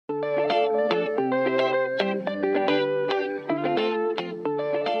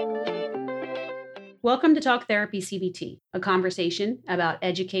Welcome to Talk Therapy CBT, a conversation about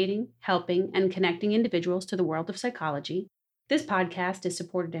educating, helping, and connecting individuals to the world of psychology. This podcast is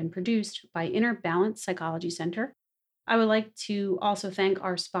supported and produced by Inner Balance Psychology Center. I would like to also thank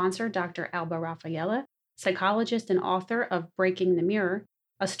our sponsor, Dr. Alba Raffaella, psychologist and author of Breaking the Mirror,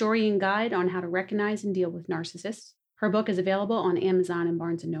 a story and guide on how to recognize and deal with narcissists. Her book is available on Amazon and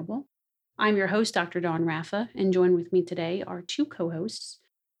Barnes & Noble. I'm your host, Dr. Dawn Raffa, and joined with me today are two co-hosts,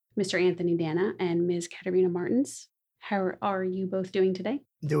 Mr. Anthony Dana and Ms. Katerina Martins. How are you both doing today?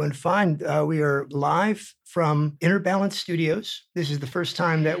 Doing fine. We are live from Inner Balance Studios. This is the first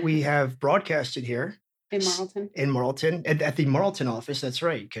time that we have broadcasted here. In Marlton? In Marlton, at the Marlton office, that's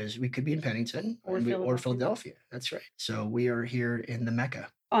right, because we could be in Pennington or Philadelphia. That's right. So we are here in the Mecca.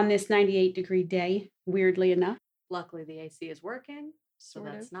 On this 98-degree day, weirdly enough. Luckily, the AC is working. So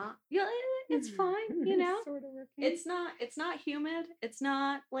Sort that's of. not, yeah, it's fine, you know. Sort of working. It's not humid. It's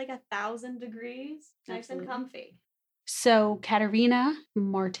not like 1,000 degrees. Nice Absolutely. and comfy. So Katerina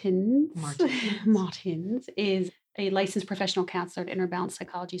Martins is a licensed professional counselor at Inner Balance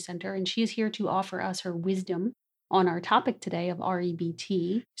Psychology Center, and she is here to offer us her wisdom on our topic today of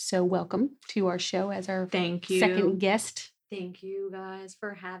REBT. So welcome to our show as our Thank you. second guest. Thank you guys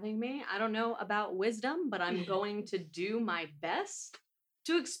for having me. I don't know about wisdom, but I'm going to do my best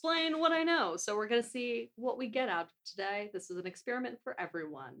to explain what I know. So we're going to see what we get out of today. This is an experiment for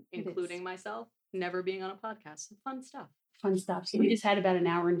everyone, including myself, never being on a podcast. So fun stuff. Fun stuff. So we just had about an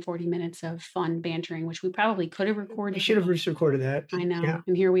hour and 40 minutes of fun bantering, which we probably could have recorded. You should have just recorded that. I know. Yeah.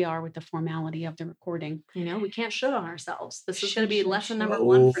 And here we are with the formality of the recording. You know, we can't shit on ourselves. This is going to be Should. lesson number Oh,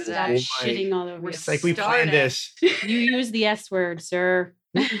 one for Stop today. shitting all over. We're It's like we planned started. this. You used the S word, sir.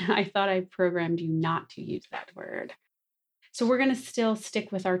 I thought I programmed you not to use that word. So we're going to still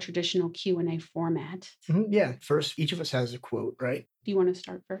stick with our traditional Q&A format. Yeah. First, each of us has a quote, right? Do you want to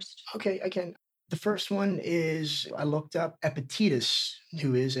start first? Okay, I can. The first one is I looked up Epictetus,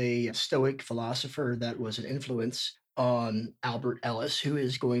 who is a Stoic philosopher that was an influence on Albert Ellis, who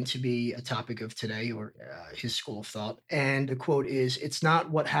is going to be a topic of today, or his school of thought. And the quote is, "It's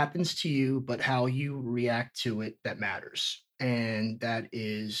not what happens to you, but how you react to it that matters." And that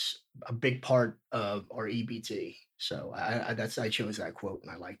is a big part of our EBT. So I chose that quote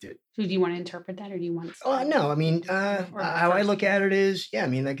and I liked it. So do you want to interpret that or do you want to? Oh, no. I mean, Or how I first. look at it is, yeah, I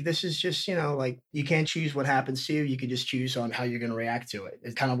mean, like, this is just, like, you can't choose what happens to you. You can just choose on how you're going to react to it.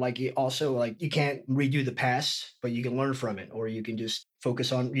 It's kind of like you can't redo the past, but you can learn from it, or you can just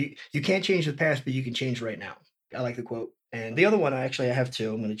focus on, you can't change the past, but you can change right now. I like the quote. And the other one, I have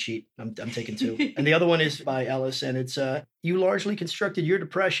two. I'm going to cheat. I'm taking two. And the other one is by Ellis, and it's, "You largely constructed your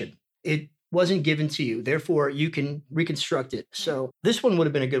depression. It wasn't given to you. Therefore, you can reconstruct it." So this one would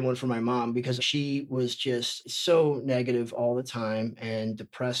have been a good one for my mom because she was just so negative all the time and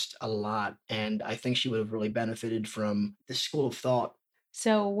depressed a lot. And I think she would have really benefited from the school of thought.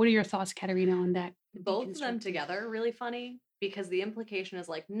 So what are your thoughts, Katerina, on that? Both of them together are really funny because the implication is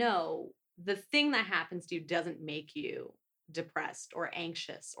like, no, the thing that happens to you doesn't make you depressed or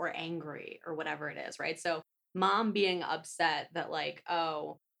anxious or angry or whatever it is, right? So mom being upset that like,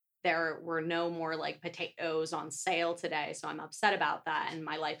 oh, there were no more like potatoes on sale today, so I'm upset about that and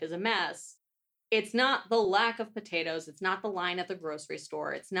my life is a mess. It's not the lack of potatoes. It's not the line at the grocery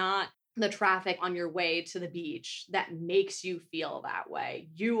store. It's not the traffic on your way to the beach that makes you feel that way.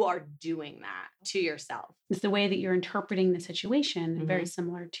 You are doing that to yourself. It's the way that you're interpreting the situation, very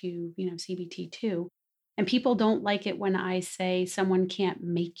similar to, CBT too. And people don't like it when I say someone can't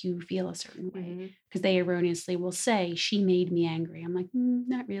make you feel a certain way because they erroneously will say, "She made me angry." I'm like,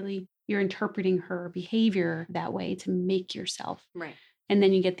 not really. You're interpreting her behavior that way to make yourself. Right. And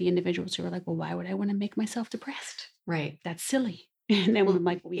then you get the individuals who are like, "Well, why would I want to make myself depressed? Right. That's silly." And then I'm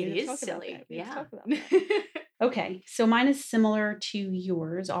like, It is silly. Yeah. Okay. So mine is similar to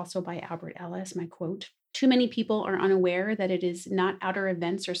yours, also by Albert Ellis, my quote. "Too many people are unaware that it is not outer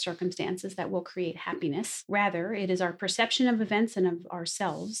events or circumstances that will create happiness. Rather, it is our perception of events and of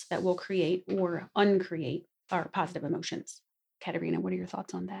ourselves that will create or uncreate our positive emotions." Katerina, what are your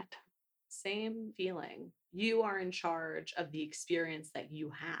thoughts on that? Same feeling. You are in charge of the experience that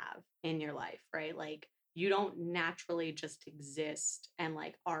you have in your life, right? Like you don't naturally just exist and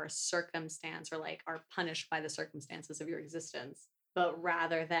like are a circumstance or like are punished by the circumstances of your existence. But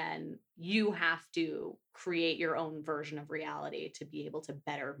rather than you have to create your own version of reality to be able to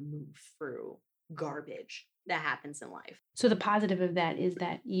better move through garbage that happens in life. So the positive of that is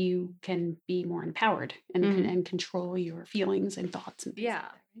that you can be more empowered and and control your feelings and thoughts and things like Yeah.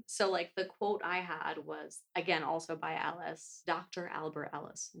 that, right? So like the quote I had was, again, also by Ellis, Dr. Albert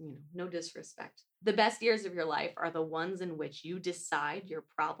Ellis, no disrespect. The best years of your life are the ones in which you decide your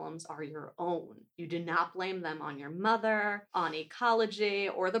problems are your own. You do not blame them on your mother, on ecology,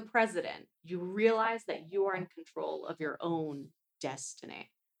 or the president. You realize that you are in control of your own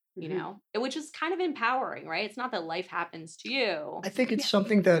destiny. Which is kind of empowering, right? It's not that life happens to you. I think it's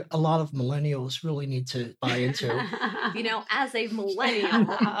something that a lot of millennials really need to buy into. As a millennial.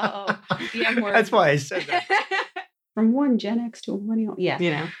 That's why I said that. From one Gen X to a millennial.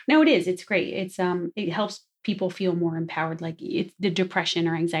 Yeah. No, it is. It's great. It helps people feel more empowered. Like the depression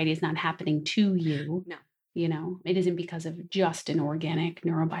or anxiety is not happening to you. No. It isn't because of just an organic,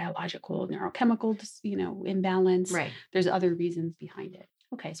 neurobiological, neurochemical, imbalance. Right. There's other reasons behind it.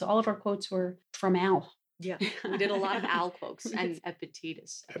 Okay. So all of our quotes were from Al. Yeah. We did a lot of Al quotes and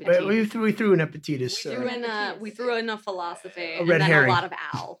Epictetus. We threw an Epictetus. We threw in a philosophy. A red and then herring. a lot of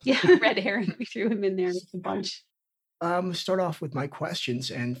Al. Yeah. Red herring. We threw him in there a bunch. Start off with my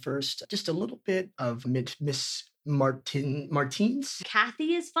questions. And first, just a little bit of Miss Martins.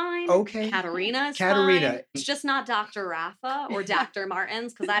 Kathy is fine. Okay. Katerina is Katerina. fine. It's just not Dr. Rafa or Dr.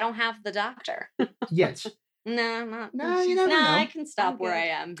 Martins because I don't have the doctor. Yes. No, not. No, you never know. I can stop where I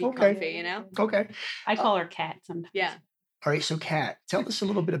am, be comfy, Okay. I call her Kat sometimes. Yeah. All right. So, Kat, tell us a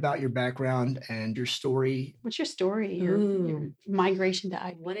little bit about your background and your story. What's your story? Your migration to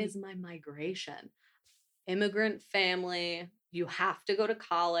Ivy? What is my migration? Immigrant family. You have to go to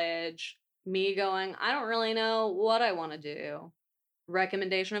college. Me going, I don't really know what I want to do.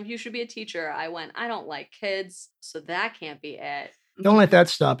 Recommendation of you should be a teacher. I went, I don't like kids, so that can't be it. Don't let that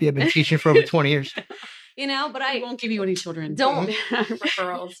stop you. I've been teaching for over 20 years. But I won't give you any children. Don't.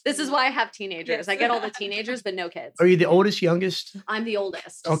 Referrals. This is why I have teenagers. I get all the teenagers, but no kids. Are you the oldest, youngest? I'm the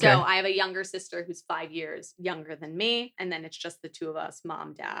oldest. Okay. So I have a younger sister who's 5 years younger than me. And then it's just the two of us,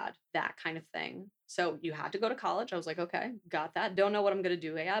 mom, dad, that kind of thing. So you had to go to college. I was like, okay, got that. Don't know what I'm going to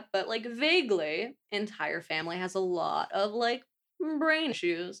do yet. But like vaguely, entire family has a lot of like brain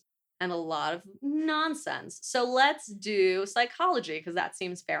issues and a lot of nonsense. So let's do psychology because that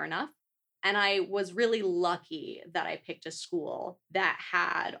seems fair enough. And I was really lucky that I picked a school that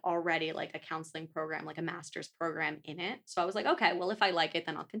had already like a counseling program, like a master's program in it. So I was like, okay, well, if I like it,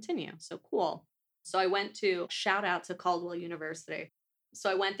 then I'll continue. So cool. So I went to shout out to Caldwell University.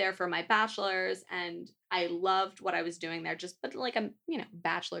 So I went there for my bachelor's and I loved what I was doing there. But like,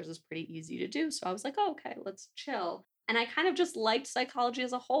 bachelor's is pretty easy to do. So I was like, oh, okay, let's chill. And I kind of just liked psychology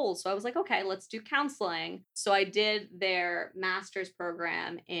as a whole. So I was like, okay, let's do counseling. So I did their master's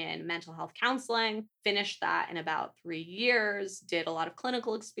program in mental health counseling, finished that in about 3 years, did a lot of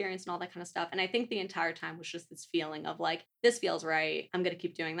clinical experience and all that kind of stuff. And I think the entire time was just this feeling of like, this feels right. I'm going to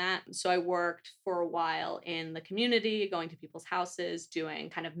keep doing that. So I worked for a while in the community, going to people's houses, doing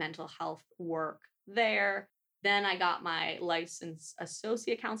kind of mental health work there. Then I got my licensed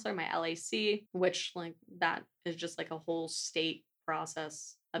associate counselor, my LAC, which like that is just like a whole state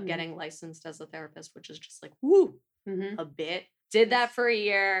process of getting licensed as a therapist, which is just like, a bit. Did that for a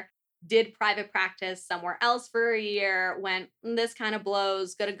year, did private practice somewhere else for a year, went, this kind of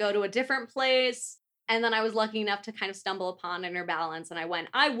blows, gonna go to a different place. And then I was lucky enough to kind of stumble upon Inner Balance. And I went,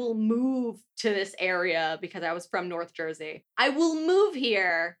 I will move to this area because I was from North Jersey. I will move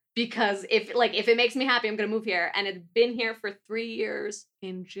here because if it makes me happy, I'm going to move here. And it's been here for 3 years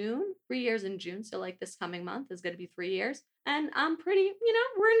in June. 3 years in June. So like this coming month is going to be 3 years. And I'm pretty,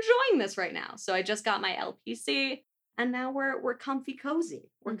 we're enjoying this right now. So I just got my LPC and now we're comfy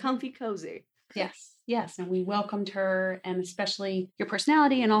cozy. We're comfy cozy. Yes. And we welcomed her, and especially your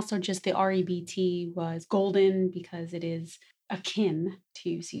personality, and also just the REBT was golden because it is akin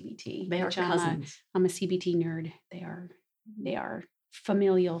to CBT. They are cousins. I'm a CBT nerd. They are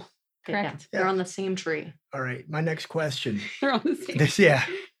familial, correct? Yeah. They're on the same tree. All right. My next question. They're on the same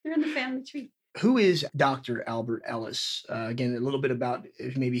They're in the family tree. Who is Dr. Albert Ellis? Again, a little bit about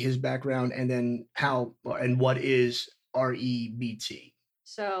maybe his background and then how and what is REBT?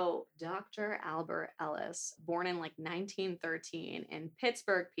 So Dr. Albert Ellis, born in like 1913 in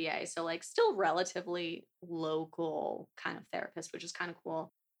Pittsburgh, PA. So like still relatively local kind of therapist, which is kind of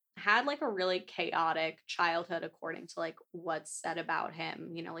cool. Had like a really chaotic childhood according to like what's said about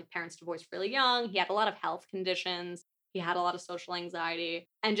him. Like parents divorced really young. He had a lot of health conditions. He had a lot of social anxiety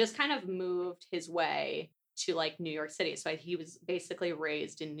and just kind of moved his way to like New York City. So he was basically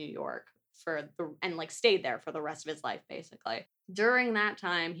raised in New York and like stayed there for the rest of his life, basically. During that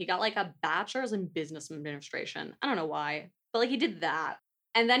time, he got like a bachelor's in business administration. I don't know why, but like he did that.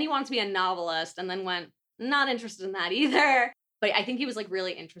 And then he wanted to be a novelist and then went, not interested in that either. But I think he was like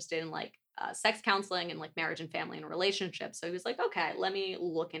really interested in like sex counseling and like marriage and family and relationships. So he was like, okay, let me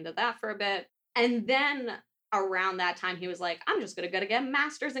look into that for a bit. And then around that time, he was like, I'm just going to go to get a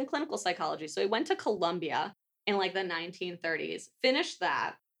master's in clinical psychology. So he went to Columbia in like the 1930s, finished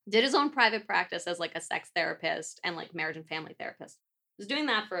that, did his own private practice as like a sex therapist and like marriage and family therapist. Was doing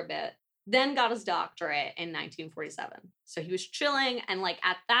that for a bit, then got his doctorate in 1947. So he was chilling. And like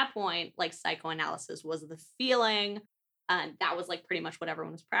at that point, like psychoanalysis was the feeling. And that was like pretty much what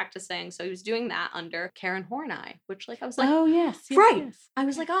everyone was practicing. So he was doing that under Karen Horney, which like I was like, oh, yes. Right. Yes. I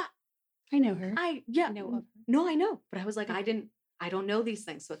was like, I know her. I know of her. No, I know. But I was like, I don't know these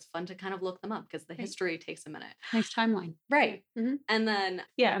things. So it's fun to kind of look them up because the history takes a minute. Nice timeline. Right. Mm-hmm. And then.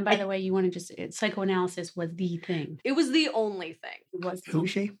 Yeah. And by the way, you want to just, psychoanalysis was the thing. It was the only thing. Who's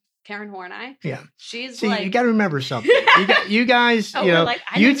she? Karen Horney. Yeah. She's See, like. you got to remember something. You guys, Oh, you know, like,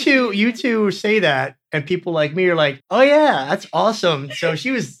 you two say that. And people like me are like, oh, yeah, that's awesome. So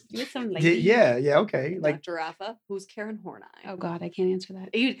she was. She was some lady. Yeah. Okay. Like. Dr. Rafa, who's Karen Horney? Oh, God, I can't answer that.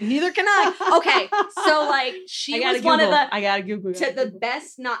 Neither can I. Okay. So like she was one of the. I got to Google. To the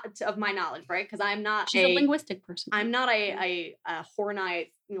best of my knowledge, right? Because I'm not She's a linguistic person. I'm not a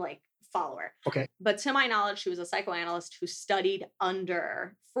Horney like follower. Okay. But to my knowledge, she was a psychoanalyst who studied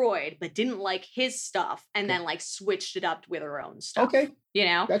under Freud, but didn't like his stuff and then like switched it up with her own stuff. Okay. You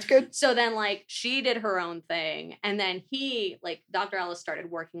know? That's good. So then like she did her own thing. And then he, like Dr. Ellis started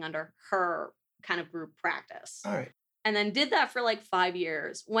working under her kind of group practice. All right. And then did that for like 5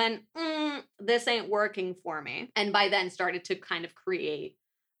 years when this ain't working for me. And by then started to kind of create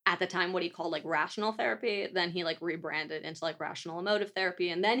at the time what he called like rational therapy. Then he like rebranded into like rational emotive therapy.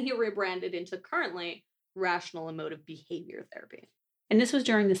 And then he rebranded into currently rational emotive behavior therapy. And this was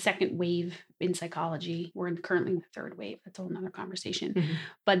during the second wave in psychology. We're currently in the third wave. That's a whole nother conversation. Mm-hmm.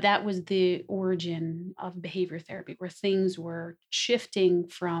 But that was the origin of behavior therapy, where things were shifting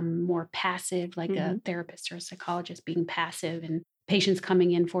from more passive, like a therapist or a psychologist being passive, and patients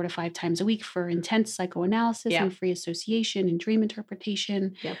coming in 4 to 5 times a week for intense psychoanalysis and free association and dream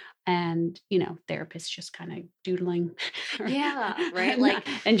interpretation. Yep. And, you know, therapists just kind of doodling. Yeah, right. Like,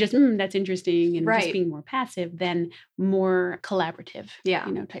 and just, that's interesting. And just being more passive than more collaborative, you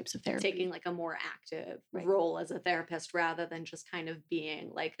know, types of therapy. Taking like a more active role as a therapist rather than just kind of being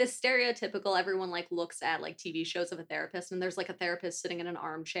like this stereotypical, everyone like looks at like TV shows of a therapist and there's like a therapist sitting in an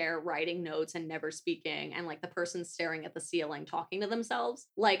armchair writing notes and never speaking. And like the person staring at the ceiling talking to themselves.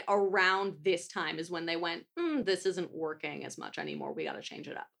 Like around this time is when they went, this isn't working as much anymore. We got to change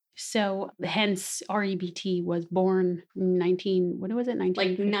it up. So hence REBT was born 19, what was it?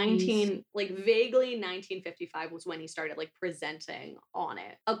 19, like vaguely 1955 was when he started like presenting on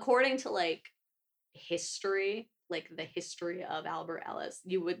it. According to like history, like the history of Albert Ellis,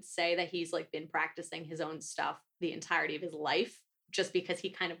 you would say that he's like been practicing his own stuff the entirety of his life, just because he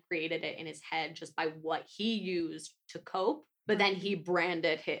kind of created it in his head just by what he used to cope. But then he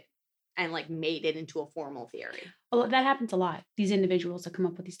branded it and like made it into a formal theory. Well, that happens a lot. These individuals that come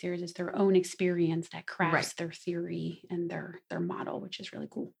up with these theories, it's their own experience that crafts their theory and their model, which is really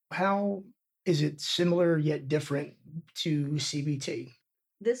cool. How is it similar yet different to CBT?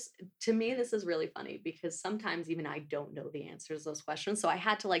 To me, this is really funny because sometimes even I don't know the answers to those questions. So I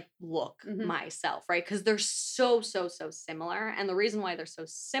had to like look myself, right? Because they're so similar. And the reason why they're so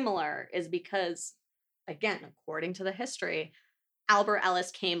similar is because, again, according to the history, Albert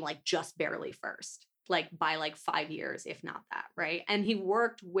Ellis came like just barely first, like by like 5 years, if not that, right? And he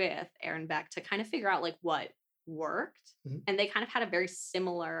worked with Aaron Beck to kind of figure out like what worked. And they kind of had a very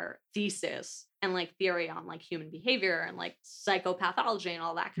similar thesis and like theory on like human behavior and like psychopathology and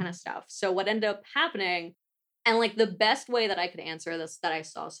all that kind of stuff. So what ended up happening, and like the best way that I could answer this that I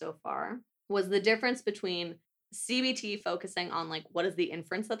saw so far, was the difference between CBT focusing on like what is the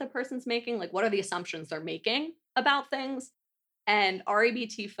inference that the person's making, like what are the assumptions they're making about things, and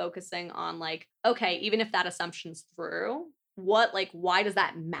REBT focusing on like, okay, even if that assumption's true, what, like, why does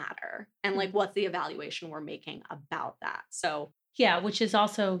that matter? And like, what's the evaluation we're making about that? So yeah, which is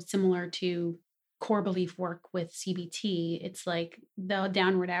also similar to core belief work with CBT. It's like the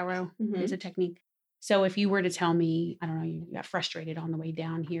downward arrow is a technique. So if you were to tell me, I don't know, you got frustrated on the way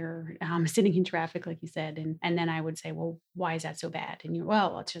down here, sitting in traffic, like you said, and then I would say, well, why is that so bad? And you're,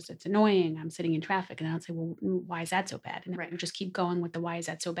 well, it's annoying. I'm sitting in traffic. And I would say, well, why is that so bad? And you just keep going with the why is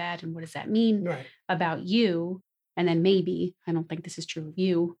that so bad? And what does that mean about you? And then maybe, I don't think this is true of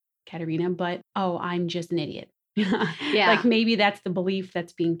you, Katerina, but, oh, I'm just an idiot. Like maybe that's the belief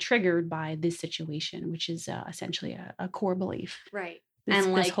that's being triggered by this situation, which is essentially a core belief. Right. This,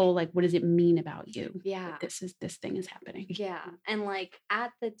 And this like, whole, like, what does it mean about you? yeah. that this thing is happening. Yeah. And like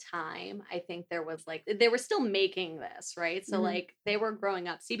at the time, I think there was like, they were still making this, right? So Mhm. like they were growing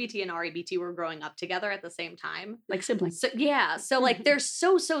up, CBT and REBT were growing up together at the same time. Like siblings. So yeah. So like they're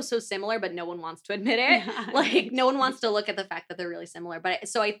so similar, but no one wants to admit it. Like no one wants to look at the fact that they're really similar. But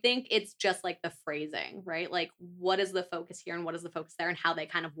so I think it's just like the phrasing, right? Like what is the focus here and what is the focus there and how they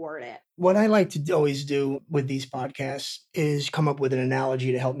kind of word it. What I like to always do with these podcasts is come up with an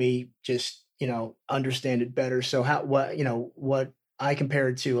analogy to help me just, understand it better. So what I compare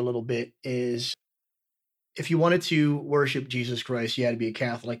it to a little bit is if you wanted to worship Jesus Christ, you had to be a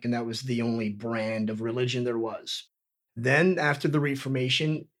Catholic, and that was the only brand of religion there was. Then after the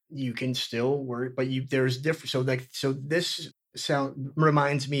Reformation, you can still work, but there's different. So this sound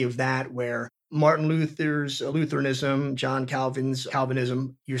reminds me of that, where Martin Luther's Lutheranism, John Calvin's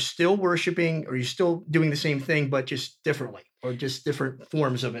Calvinism, you're still worshiping, or you're still doing the same thing, but just differently, or just different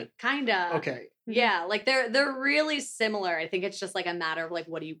forms of it. Kinda. Okay. Yeah, like they're really similar. I think it's just like a matter of like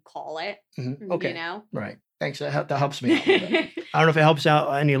what do you call it? Okay. You know? Right. Thanks. That helps me out a little bit. I don't know if it helps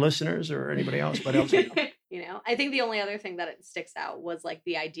out any listeners or anybody else, but it helps me out. I think the only other thing that it sticks out was like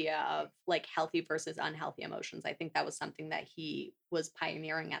the idea of like healthy versus unhealthy emotions. I think that was something that he was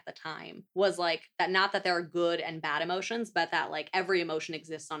pioneering at the time, was like that, not that there are good and bad emotions, but that like every emotion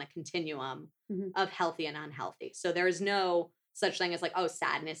exists on a continuum of healthy and unhealthy. So there's no such thing as like, oh,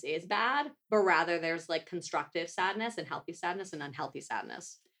 sadness is bad, but rather there's like constructive sadness and healthy sadness and unhealthy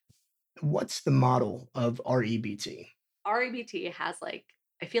sadness. What's the model of REBT? REBT has like,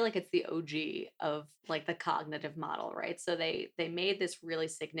 I feel like it's the OG of like the cognitive model, right? So they made this really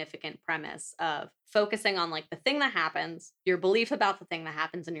significant premise of focusing on like the thing that happens, your belief about the thing that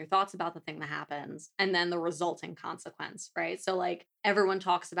happens, and your thoughts about the thing that happens, and then the resulting consequence, right? So like everyone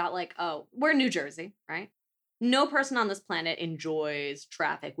talks about like, oh, we're in New Jersey, right? No person on this planet enjoys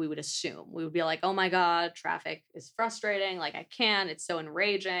traffic, we would assume. We would be like, oh my God, traffic is frustrating. Like I can't, it's so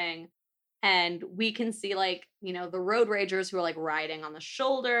enraging. And we can see like, the road ragers who are like riding on the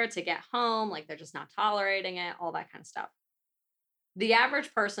shoulder to get home, like they're just not tolerating it, all that kind of stuff. The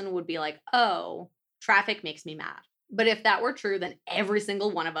average person would be like, oh, traffic makes me mad. But if that were true, then every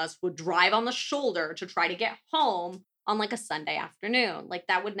single one of us would drive on the shoulder to try to get home on like a Sunday afternoon. Like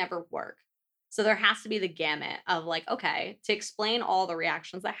that would never work. So there has to be the gamut of like, okay, to explain all the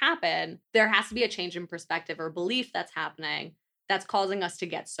reactions that happen, there has to be a change in perspective or belief that's happening that's causing us to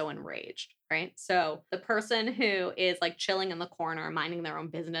get so enraged, right? So the person who is like chilling in the corner, minding their own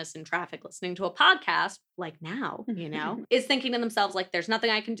business in traffic, listening to a podcast, like now, is thinking to themselves, like, there's nothing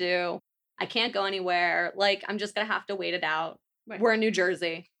I can do. I can't go anywhere. Like, I'm just going to have to wait it out. Right. We're in New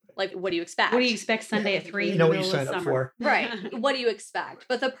Jersey. Like, what do you expect? What do you expect Sunday at 3 You in know the what you middle of signed up summer? for. Right. What do you expect?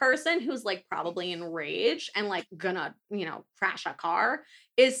 But the person who's like probably enraged and like gonna, crash a car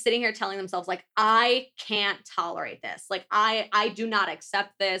is sitting here telling themselves like, I can't tolerate this. Like, I do not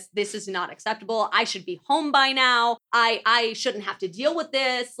accept this. This is not acceptable. I should be home by now. I shouldn't have to deal with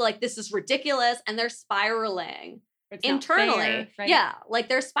this. Like, this is ridiculous. And they're spiraling. It's internally, fair, right? Yeah, like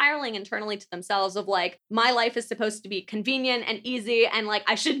they're spiraling internally to themselves of like, my life is supposed to be convenient and easy and like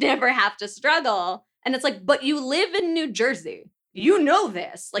I should never have to struggle. And it's like, but you live in New Jersey. You know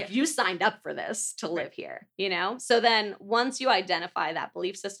this. Like you signed up for this to live here, So then once you identify that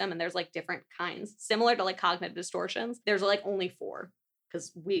belief system, and there's like different kinds, similar to like cognitive distortions, there's like only 4.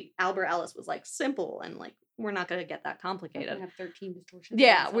 Because Albert Ellis was like simple and like, we're not going to get that complicated. We have 13 distortions.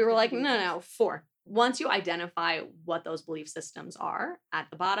 Yeah, we were like, no, 4. Once you identify what those belief systems are at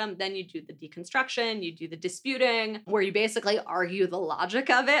the bottom, then you do the deconstruction, you do the disputing, where you basically argue the logic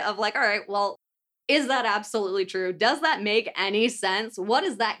of it, of like, all right, well, is that absolutely true? Does that make any sense? What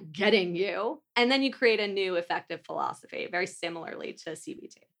is that getting you? And then you create a new effective philosophy, very similarly to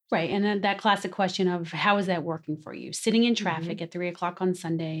CBT. Right. And then that classic question of how is that working for you? Sitting in traffic at 3 o'clock on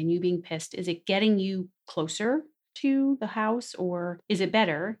Sunday and you being pissed, is it getting you closer to the house, or is it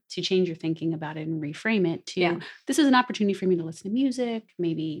better to change your thinking about it and reframe it to this is an opportunity for me to listen to music,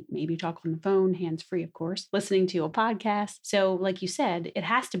 maybe talk on the phone, hands free, of course, listening to a podcast. So like you said, it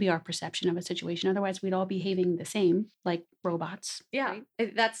has to be our perception of a situation. Otherwise, we'd all be behaving the same, like robots. Yeah.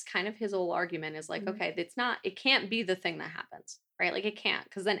 Right? That's kind of his whole argument is like, okay, it can't be the thing that happens, right? Like it can't,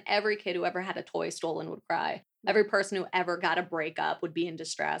 because then every kid who ever had a toy stolen would cry. Every person who ever got a breakup would be in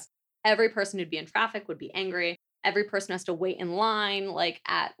distress. Every person who'd be in traffic would be angry. Every person who has to wait in line, like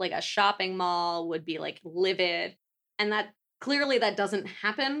at like a shopping mall, would be like livid. And that clearly that doesn't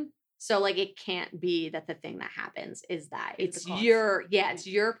happen. So like it can't be that the thing that happens is that it's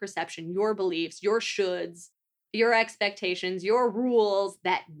your perception, your beliefs, your shoulds your expectations, your rules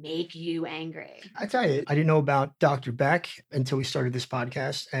that make you angry. I tell you, I didn't know about Dr. Beck until we started this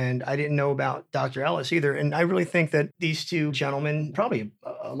podcast, and I didn't know about Dr. Ellis either. And I really think that these two gentlemen, probably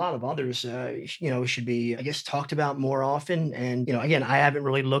a lot of others, should be, I guess, talked about more often. And, again, I haven't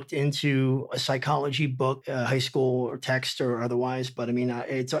really looked into a psychology book, high school or text or otherwise, but I mean,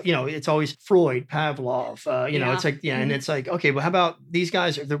 it's always Freud, Pavlov, it's like, and it's like, okay, well, how about these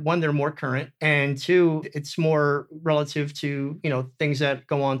guys? They're more current, and two, it's more relative to, things that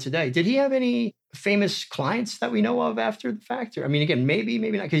go on today. Did he have any famous clients that we know of after the fact? Or, I mean, again, maybe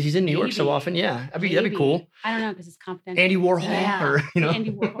not, because he's in New York so often. Yeah, that'd be cool. I don't know, because it's confidential. Andy Warhol,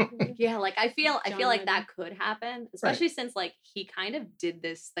 Andy Warhol. Yeah, like I feel like that could happen, especially since like he kind of did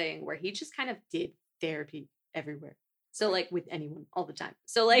this thing where he just kind of did therapy everywhere. So like with anyone all the time.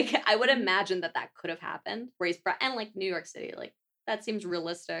 So like I would imagine that could have happened where and like New York City, like that seems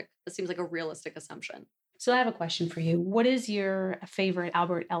realistic. That seems like a realistic assumption. So I have a question for you. What is your favorite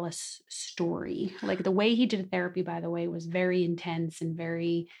Albert Ellis story? Like the way he did therapy, by the way, was very intense and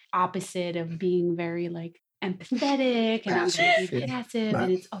very opposite of being very like empathetic and passive.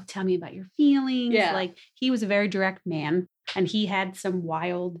 And it's, tell me about your feelings. Yeah. Like he was a very direct man, and he had some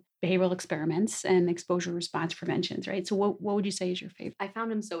wild behavioral experiments and exposure response preventions, right? So what would you say is your favorite? I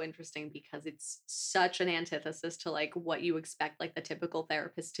found him so interesting because it's such an antithesis to like what you expect like the typical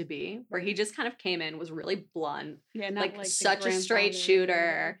therapist to be, where he just kind of came in, was really blunt, like such a straight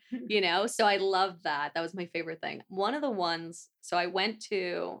shooter, So I loved that. That was my favorite thing. One of the ones, so I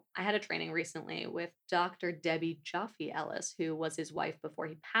had a training recently with Dr. Debbie Jaffe Ellis, who was his wife before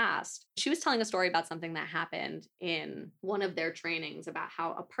he passed. She was telling a story about something that happened in one of their trainings about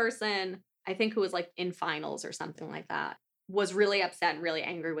how a person, I think who was like in finals or something like that, was really upset and really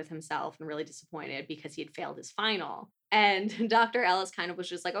angry with himself and really disappointed because he had failed his final. And Dr. Ellis kind of was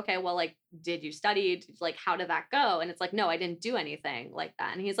just like, okay, well, like, did you study? Like, how did that go? And it's like, no, I didn't do anything like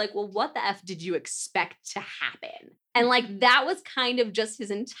that. And he's like, well, what the F did you expect to happen? And like, that was kind of just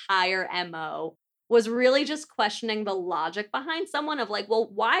his entire MO, was really just questioning the logic behind someone of like, well,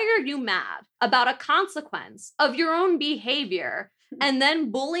 why are you mad about a consequence of your own behavior? And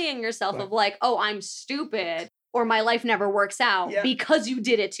then bullying yourself of like, oh, I'm stupid or my life never works out because you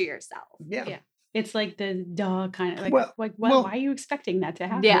did it to yourself. Yeah. It's like the duh kind of like, why are you expecting that to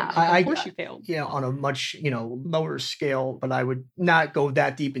happen? Yeah. Like, of course you failed. Yeah, on a much, lower scale, but I would not go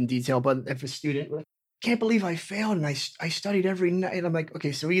that deep in detail. But if a student, can't believe I failed and I studied every night. And I'm like,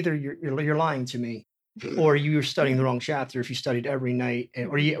 okay, so either you're lying to me, or you were studying the wrong chapter if you studied every night,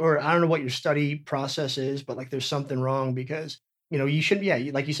 or I don't know what your study process is, but like there's something wrong because you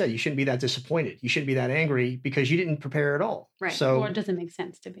shouldn't, like you said, you shouldn't be that disappointed. You shouldn't be that angry because you didn't prepare at all. Right. So, or it doesn't make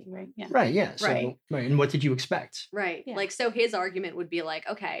sense to be, right? Yeah. Right. Yeah. So, right. And what did you expect? Right. Yeah. Like, so his argument would be like,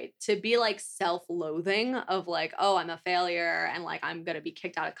 okay, to be like self-loathing of like, oh, I'm a failure and like, I'm going to be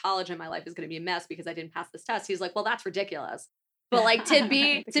kicked out of college and my life is going to be a mess because I didn't pass this test. He's like, well, that's ridiculous. But like to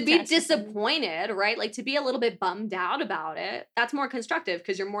be disappointed, right? Like to be a little bit bummed out about it, that's more constructive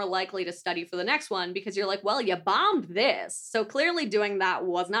because you're more likely to study for the next one because you're like, well, you bombed this. So clearly doing that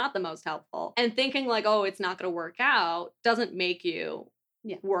was not the most helpful. And thinking like, oh, it's not going to work out doesn't make you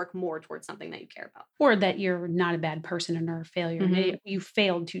work more towards something that you care about. Or that you're not a bad person or a failure. Mm-hmm. You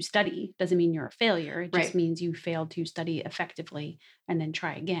failed to study doesn't mean you're a failure. It just means you failed to study effectively and then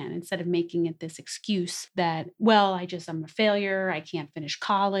try again, instead of making it this excuse that, well, I'm a failure, I can't finish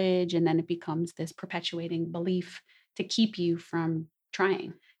college. And then it becomes this perpetuating belief to keep you from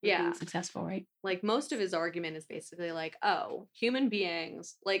trying. Being successful, right? Like most of his argument is basically like, oh, human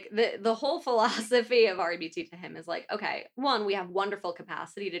beings, like the whole philosophy of REBT to him is like, okay, one, we have wonderful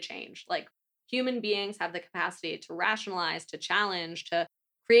capacity to change. Like human beings have the capacity to rationalize, to challenge, to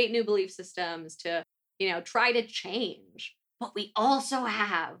create new belief systems, to, try to change. But we also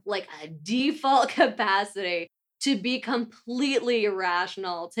have like a default capacity to be completely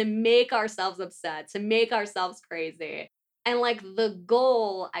irrational, to make ourselves upset, to make ourselves crazy. And like the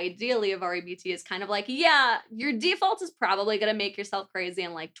goal ideally of REBT is kind of like, yeah, your default is probably going to make yourself crazy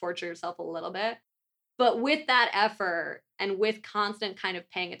and like torture yourself a little bit. But with that effort and with constant kind of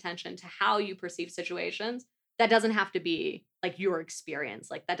paying attention to how you perceive situations, that doesn't have to be like your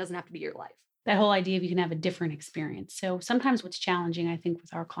experience. Like that doesn't have to be your life. That whole idea of you can have a different experience. So sometimes what's challenging, I think,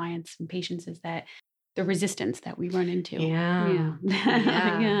 with our clients and patients is that the resistance that we run into. Yeah.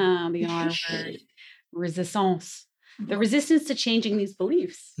 The R word, resistance. The resistance to changing these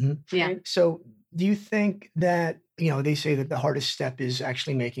beliefs. Mm-hmm. Yeah. Right? So do you think that, they say that the hardest step is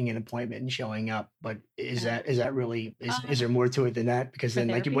actually making an appointment and showing up, but is that really, is there more to it than that? Because then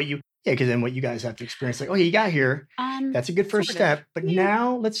like Yeah, because then what you guys have to experience, like, oh, you got here. That's a good first Sort of. step. But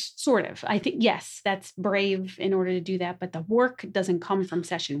now let's Sort of. I think, yes, that's brave in order to do that. But the work doesn't come from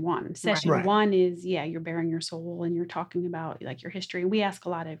session one. Session Right. one is, you're bearing your soul and you're talking about like your history. We ask a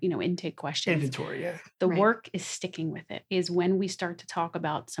lot of, intake questions. inventory. Yeah. The Right. work is sticking with it, is when we start to talk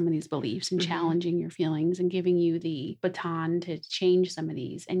about some of these beliefs and challenging your feelings and giving you the baton to change some of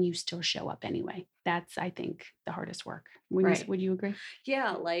these, and you still show up anyway. That's, I think, the hardest work. Right. Would you agree?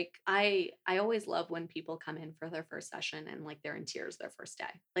 Yeah, like I always love when people come in for their first session and like they're in tears their first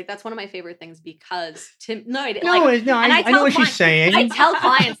day. Like that's one of my favorite things because I know what she's saying. I tell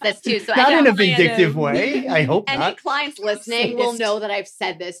clients this too. So Not in a any vindictive way. I hope Any not. clients listening will know that I've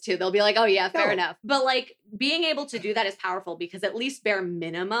said this too. They'll be like, oh yeah, fair No. enough. But like being able to do that is powerful because at least bare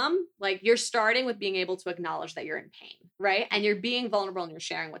minimum, like you're starting with being able to acknowledge that you're in pain, right? And you're being vulnerable and you're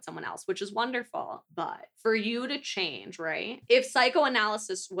sharing with someone else, which is wonderful. But for you to change, right? If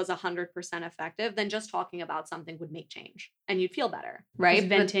psychoanalysis was 100% effective, then just talking about something would make change and you'd feel better, right? It's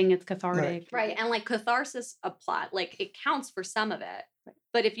venting, it's cathartic. Right. And like catharsis apply, like it counts for some of it.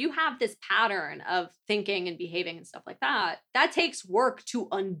 But if you have this pattern of thinking and behaving and stuff like that, that takes work to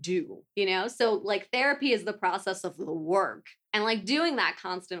undo, So like therapy is the process of the work. And like doing that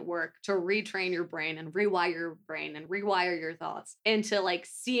constant work to retrain your brain and rewire your brain and rewire your thoughts into like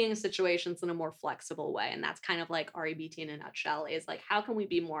seeing situations in a more flexible way. And that's kind of like REBT in a nutshell, is like, how can we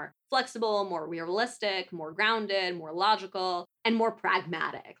be more flexible, more realistic, more grounded, more logical, and more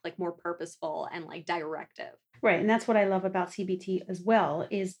pragmatic, like more purposeful and like directive. Right. And that's what I love about CBT as well,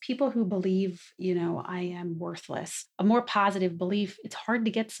 is people who believe, I am worthless. A more positive belief. It's hard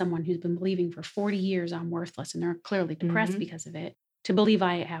to get someone who's been believing for 40 years I'm worthless and they're clearly depressed because of it, to believe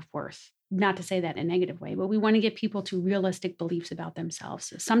I have worth. Not to say that in a negative way, but we want to get people to realistic beliefs about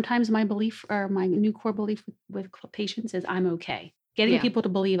themselves. Sometimes my belief, or my new core belief with patients, is I'm okay. Getting people to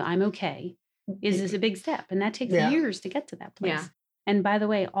believe I'm okay is a big step. And that takes years to get to that place. Yeah. And by the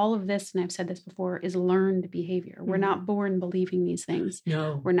way, all of this, and I've said this before, is learned behavior. We're not born believing these things.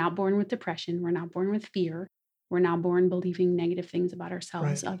 No. We're not born with depression. We're not born with fear. We're not born believing negative things about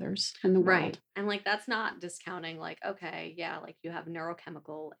ourselves, others, and the world. Right. And like, that's not discounting like, okay, yeah, like you have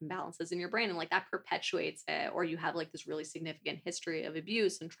neurochemical imbalances in your brain and like that perpetuates it. Or you have like this really significant history of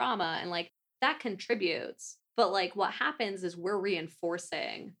abuse and trauma and like that contributes. But like what happens is we're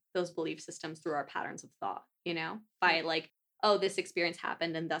reinforcing those belief systems through our patterns of thought, by like, oh, this experience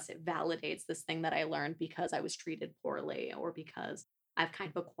happened and thus it validates this thing that I learned because I was treated poorly or because I've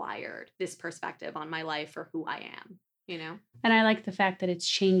kind of acquired this perspective on my life or who I am, And I like the fact that it's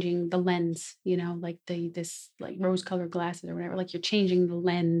changing the lens, like this like rose-colored glasses or whatever, like you're changing the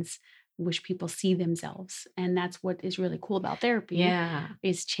lens in which people see themselves. And that's what is really cool about therapy. Yeah.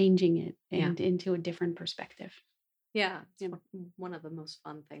 Is changing it into a different perspective. Yeah. One of the most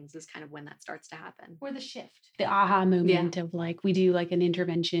fun things is kind of when that starts to happen. Or the shift. The aha moment of like, we do like an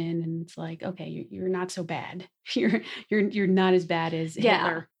intervention and it's like, okay, you're not so bad. You're not as bad as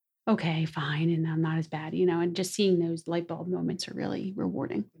Hitler. Okay, fine. And I'm not as bad, and just seeing those light bulb moments are really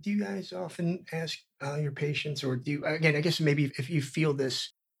rewarding. Do you guys often ask your patients, or do you, again, I guess maybe if you feel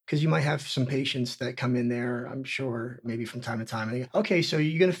this, because you might have some patients that come in there, I'm sure, maybe from time to time. And they go, okay, so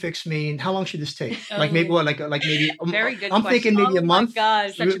you're gonna fix me, and how long should this take? Like maybe what, like maybe very good. I'm thinking maybe a month.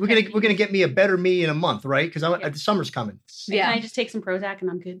 Gosh, we're gonna get me a better me in a month, right? Because the summer's coming. Yeah, can I just take some Prozac and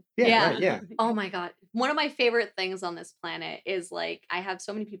I'm good? Yeah. Right, yeah. Oh my God, one of my favorite things on this planet is like I have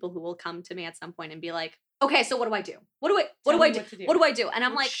so many people who will come to me at some point and be like, okay, so what do I do? What do I do? And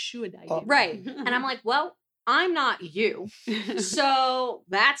I'm like, should I do? Right. And I'm like, well, I'm not you. So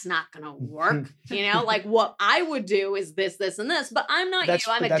that's not going to work. Like what I would do is this, and this, but I'm not you.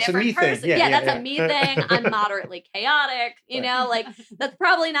 I'm a different person. That's a me thing. I'm moderately chaotic, like that's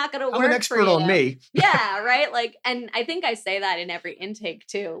probably not going to work. I'm an expert on me. Yeah. Right. Like, and I think I say that in every intake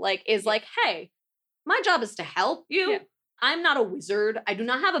too, like, is like, hey, my job is to help you. Yeah. I'm not a wizard. I do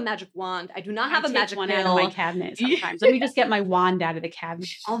not have a magic wand. I do not have a magic one pill. Out of my cabinet sometimes. Let me just get my wand out of the cabinet.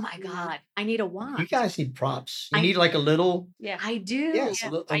 Oh my God. I need a wand. You guys need props. You need like a little. Yeah, I do. Yes, a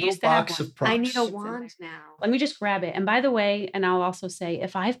little box of props. I need a wand now. Let me just grab it. And by the way, and I'll also say,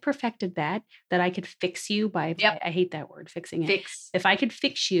 if I've perfected that I could fix you by, I hate that word, fixing it. Fix. If I could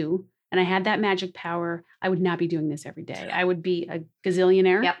fix you, and I had that magic power, I would not be doing this every day. I would be a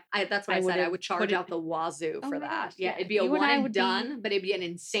gazillionaire. Yep. That's what I said. I would charge out the wazoo for that. Gosh, yeah. It'd be a one and done, but it'd be an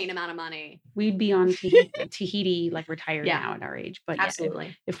insane amount of money. We'd be on Tahiti, like retired now at our age. But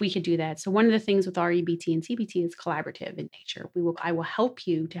absolutely. If we could do that. So one of the things with REBT and CBT is collaborative in nature. I will help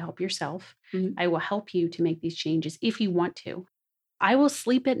you to help yourself. Mm-hmm. I will help you to make these changes if you want to. I will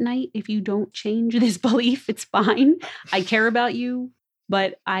sleep at night if you don't change this belief. It's fine. I care about you.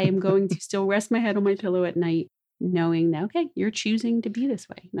 but I am going to still rest my head on my pillow at night knowing that, okay, you're choosing to be this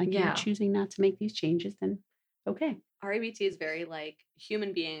way. Like you're choosing not to make these changes, then okay. REBT is very like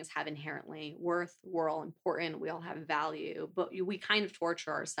human beings have inherently worth. We're all important. We all have value, but we kind of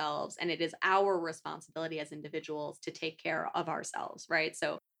torture ourselves. And it is our responsibility as individuals to take care of ourselves, right?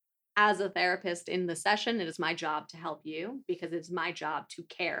 So as a therapist in the session, it is my job to help you because it's my job to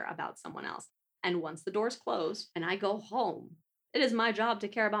care about someone else. And once the doors close and I go home, it is my job to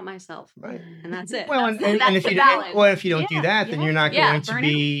care about myself. Right. And that's it. Well, that's and if you don't do that, then you're not going to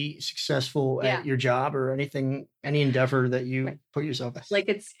be successful at your job or anything, any endeavor that you put yourself in.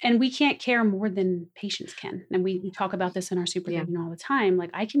 Like and we can't care more than patients can. And we talk about this in our supervision all the time.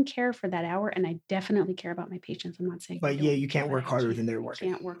 Like I can care for that hour and I definitely care about my patients. I'm not saying. But you can't work harder than they're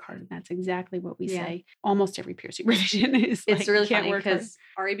working. Can't work harder. That's exactly what we say. Almost every peer supervision is it's really funny because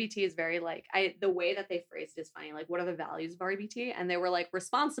REBT is very like, the way that they phrased it is funny. Like, what are the values of REBT? And they were like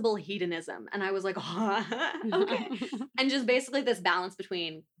responsible hedonism. And I was like, oh, okay. And just basically this balance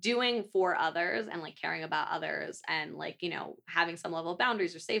between doing for others and like caring about others and like, you know, having some level of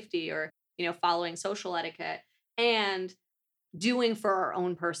boundaries or safety or, you know, following social etiquette and doing for our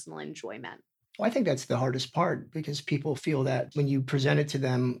own personal enjoyment. Well, I think that's the hardest part because people feel that when you present it to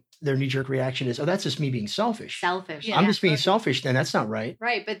them, their knee-jerk reaction is, oh, that's just me being selfish. Selfish. I'm just being selfish then. That's not right.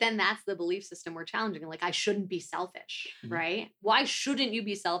 Right. But then that's the belief system we're challenging. Like, I shouldn't be selfish, right? Why shouldn't you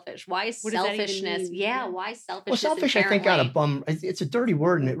be selfish? Why is selfishness? Why selfishness? Well, selfish, I think, got a bum. It's a dirty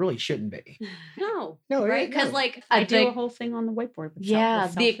word and it really shouldn't be. No. Right? Because like, I do a whole thing on the whiteboard with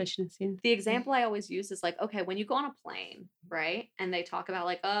selfishness. The example I always use is like, okay, when you go on a plane, right? And they talk about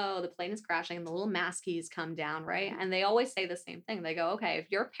like, oh, the plane is crashing and the little maskies come down, right? And they always say the same thing. They go, okay,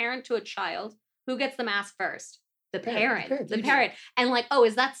 if you're a parent to a child, who gets the mask first? The parent. The parent. And like, oh,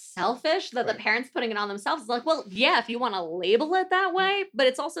 is that selfish that the parent's putting it on themselves? It's like, well, yeah, if you want to label it that way, but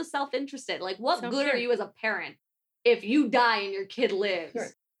it's also self-interested. Like, what good are you as a parent if you die and your kid lives?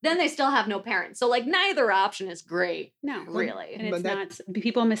 Right. Then they still have no parents. So like neither option is great. No, really. And it's not,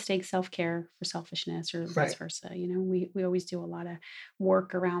 people mistake self-care for selfishness or vice versa. You know, we always do a lot of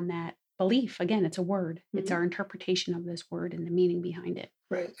work around that belief. Again, it's a word. It's our interpretation of this word and the meaning behind it.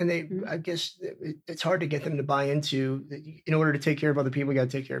 Right. And I guess it's hard to get them to buy into that. In order to take care of other people, you got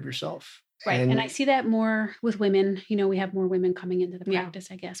to take care of yourself. Right. And I see that more with women. You know, we have more women coming into the practice,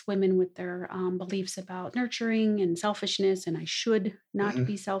 I guess, women with their beliefs about nurturing and selfishness. And I should not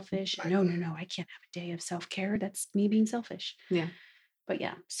be selfish. Right. No, I can't have a day of self-care. That's me being selfish. Yeah. But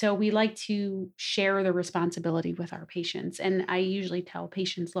so we like to share the responsibility with our patients. And I usually tell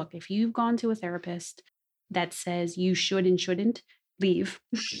patients, look, if you've gone to a therapist that says you should and shouldn't, leave,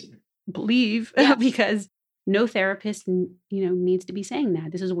 because no therapist, needs to be saying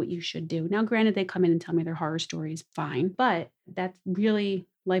that. This is what you should do. Now, granted, they come in and tell me their horror stories, fine. But that's really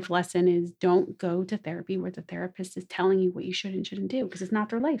life lesson is don't go to therapy where the therapist is telling you what you should and shouldn't do because it's not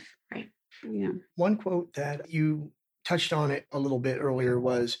their life. Right. Yeah. One quote that you touched on it a little bit earlier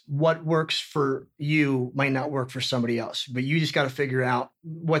was what works for you might not work for somebody else, but you just got to figure out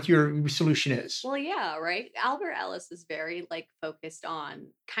what your solution is. Well, yeah, right. Albert Ellis is very like focused on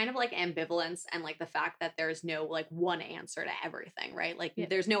kind of like ambivalence and like the fact that there's no like one answer to everything, right? Like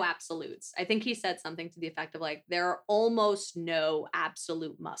there's no absolutes. I think he said something to the effect of like, there are almost no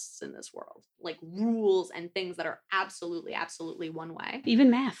absolute musts in this world, like rules and things that are absolutely, absolutely one way.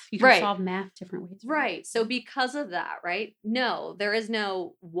 Even math. You can solve math different ways. Right. So because of that, right? No, there is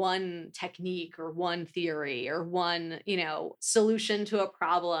no one technique or one theory or one, solution to a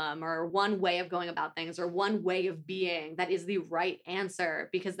problem or one way of going about things or one way of being that is the right answer,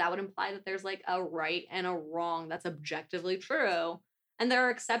 because that would imply that there's like a right and a wrong that's objectively true. And there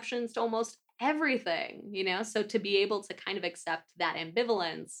are exceptions to almost everything, so to be able to kind of accept that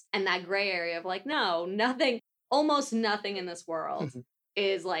ambivalence and that gray area of like, no, nothing, almost nothing in this world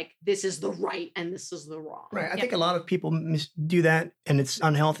is like, this is the right and this is the wrong. Right. I think a lot of people do that and it's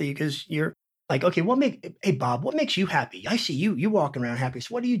unhealthy because you're like, okay, hey, Bob, what makes you happy? I see you walking around happy.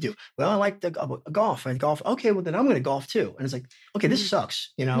 So what do you do? Well, I like the golf. I golf. Okay, well, then I'm going to golf too. And it's like, okay, this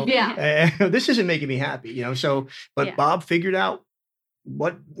sucks. This isn't making me happy, so, but Bob figured out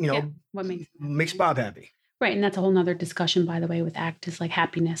what makes Bob happy. Right. And that's a whole nother discussion, by the way, with ACT is like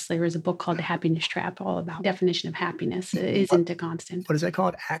happiness. There is a book called The Happiness Trap, all about definition of happiness. It isn't a constant. What is that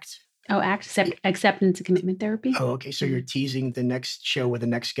called? ACT? Oh, ACT, acceptance and commitment therapy. Oh, okay. So you're teasing the next show with the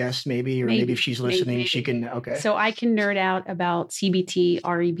next guest, maybe, or maybe if she's listening, she can. Okay. So I can nerd out about CBT,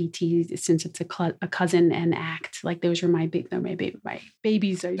 REBT, since it's a cousin, and ACT. Like those are my babies.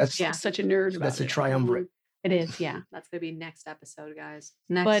 I'm such a nerd. That's a triumvirate. It is, yeah. That's gonna be next episode, guys.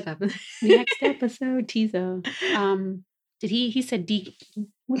 Next episode, teaser. he said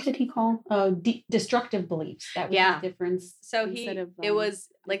what did he call? Destructive beliefs. That was his difference. So it was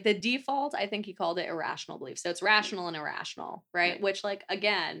like the default, I think he called it irrational beliefs. So it's rational and irrational, right? Which, like,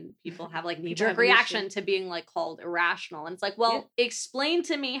 again, people have like knee-jerk reaction to being like called irrational. And it's like, well, explain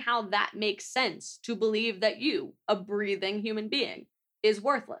to me how that makes sense to believe that you, a breathing human being, is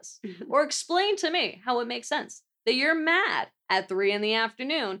worthless. Or explain to me how it makes sense that you're mad at 3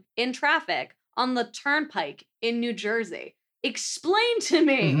 p.m. in traffic on the turnpike in New Jersey. Explain to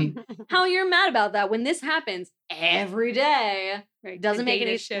me how you're mad about that when this happens every day. Right. Doesn't make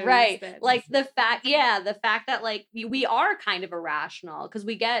any sense. Right. Like the fact that like we are kind of irrational because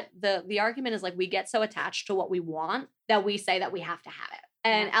we get the argument is like we get so attached to what we want that we say that we have to have it.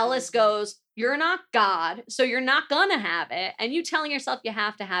 And Ellis goes, you're not God, so you're not gonna have it. And you telling yourself you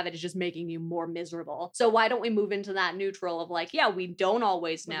have to have it is just making you more miserable. So why don't we move into that neutral of like, yeah, we don't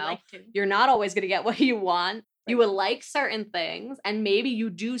always know. You're not always gonna get what you want. You would like certain things, and maybe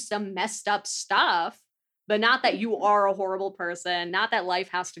you do some messed up stuff, but not that you are a horrible person, not that life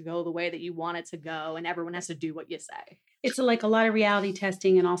has to go the way that you want it to go, and everyone has to do what you say. It's like a lot of reality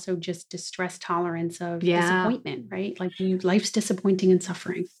testing and also just distress tolerance of disappointment, right? Like life's disappointing and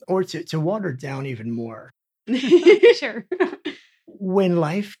suffering. Or to water it down even more. Sure. When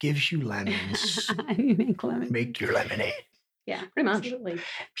life gives you lemons, make your lemonade. Yeah, pretty much. Absolutely.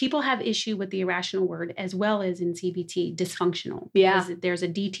 People have issue with the irrational word as well as in CBT, dysfunctional. Yeah. There's a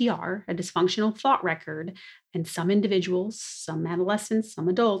DTR, a dysfunctional thought record, and some individuals, some adolescents, some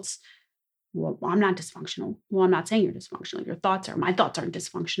adults, well, I'm not dysfunctional. Well, I'm not saying you're dysfunctional. My thoughts aren't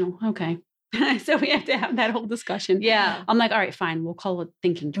dysfunctional. Okay. So we have to have that whole discussion. Yeah. I'm like, all right, fine. We'll call it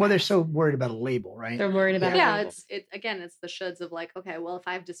thinking. Well, they're so worried about a label, right? They're worried about a label. It's the shoulds of like, okay, well, if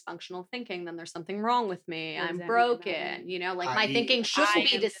I have dysfunctional thinking, then there's something wrong with me. I'm broken. You know, like my thinking shouldn't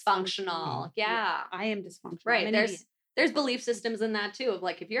be dysfunctional. Yeah. I am dysfunctional. Right. There's belief systems in that too of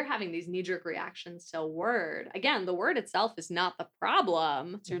like, if you're having these knee-jerk reactions to a word, again, the word itself is not the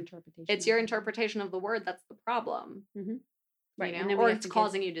problem. It's your interpretation. It's your interpretation of the word that's the problem. Mm-hmm. Right. You know? Or it's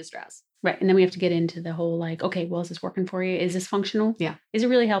causing you distress. Right. And then we have to get into the whole like, okay, well, is this working for you? Is this functional? Yeah. Is it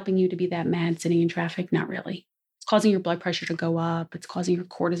really helping you to be that mad sitting in traffic? Not really. It's causing your blood pressure to go up. It's causing your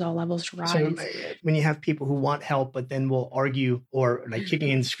cortisol levels to rise. So when you have people who want help, but then will argue or like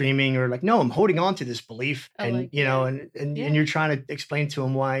kicking and screaming or like, no, I'm holding on to this belief. And, and you're trying to explain to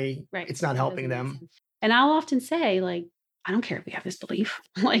them why it's not helping them. And I'll often say like, I don't care if we have this belief.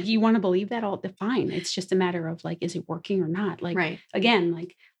 Like, you want to believe that, fine. It's just a matter of like, is it working or not? Like, again,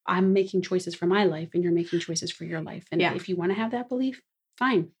 like I'm making choices for my life and you're making choices for your life. And if you want to have that belief,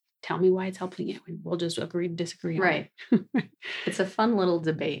 fine. Tell me why it's helping you. And we'll just agree to disagree. Right. It's a fun little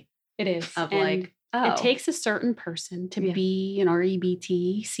debate. It is. It takes a certain person to be an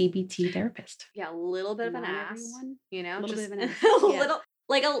REBT, CBT therapist. Yeah. A little bit of an ass. You know, a little bit of an ass.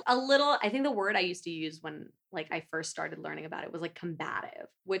 A little, I think the word I used to use when like I first started learning about it was like combative,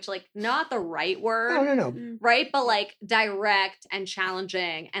 which like not the right word. No. Right. But like direct and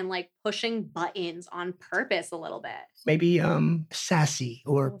challenging and like pushing buttons on purpose a little bit. Maybe sassy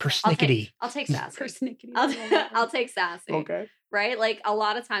or persnickety. I'll take sassy. Persnickety. I'll take sassy. Okay. Right. Like a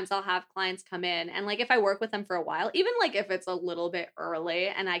lot of times I'll have clients come in and like if I work with them for a while, even like if it's a little bit early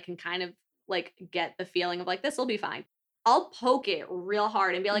and I can kind of like get the feeling of like, this will be fine. I'll poke it real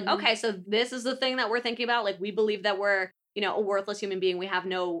hard and be like, okay, so this is the thing that we're thinking about. Like, we believe that we're, a worthless human being. We have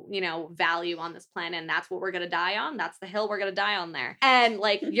no, value on this planet. And that's what we're going to die on. That's the hill we're going to die on there. And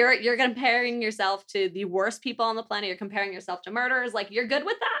like, you're comparing yourself to the worst people on the planet. You're comparing yourself to murderers. Like, you're good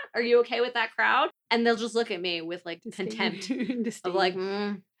with that? Are you okay with that crowd? And they'll just look at me with like contempt of like,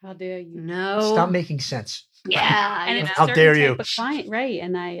 how dare you? No. Stop making sense. Yeah. And it's how dare you? Client, right.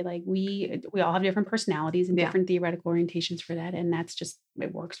 And I like, we all have different personalities and different theoretical orientations for that. And that's just,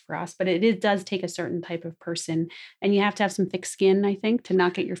 it works for us. But it does take a certain type of person. And you have to have some thick skin, I think, to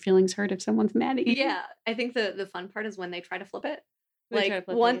not get your feelings hurt if someone's mad at you. Yeah. I think the fun part is when they try to flip it. Like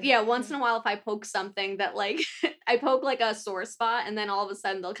once in a while, if I poke something that like, I poke like a sore spot and then all of a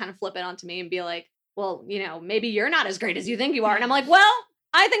sudden they'll kind of flip it onto me and be like, well, maybe you're not as great as you think you are. And I'm like, well,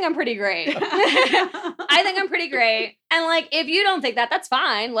 I think I'm pretty great. I think I'm pretty great. And like, if you don't think that, that's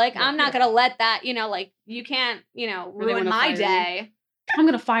fine. Like, I'm not going to let that, like you can't, ruin my day. I'm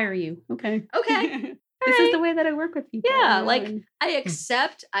going to fire you. Okay. Okay. This is the way that I work with people. Yeah. Like I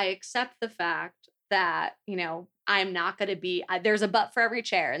accept the fact that, I'm not going to be, there's a butt for every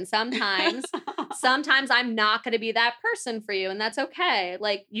chair. And sometimes I'm not going to be that person for you. And that's okay.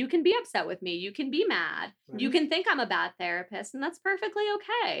 Like you can be upset with me. You can be mad. Right. You can think I'm a bad therapist and that's perfectly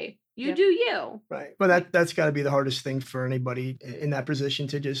okay. You do you. Right. Well, that's got to be the hardest thing for anybody in that position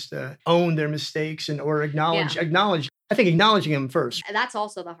to just own their mistakes or acknowledge I think acknowledging them first. That's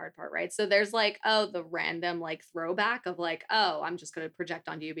also the hard part, right? So there's like, oh, the random like throwback of like, oh, I'm just going to project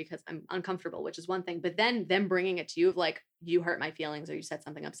onto you because I'm uncomfortable, which is one thing. But then them bringing it to you of like, you hurt my feelings or you said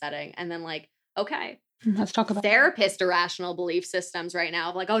something upsetting. And then like, okay, let's talk about therapist irrational belief systems right now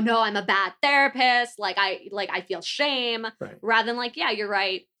of like, oh no, I'm a bad therapist. I feel shame, Right. rather than like, yeah, you're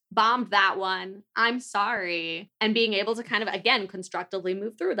right. Bombed that one. I'm sorry. And being able to kind of, again, constructively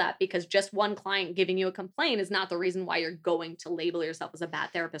move through that, because just one client giving you a complaint is not the reason why you're going to label yourself as a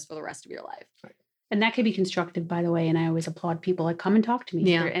bad therapist for the rest of your life. Right. And that could be constructive, by the way. And I always applaud people that come and talk to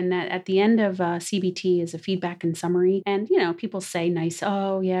me. Yeah. And that at the end of CBT is a feedback and summary. And, people say nice,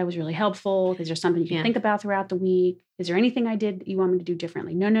 oh, yeah, it was really helpful. Is there something you can think about throughout the week? Is there anything I did you want me to do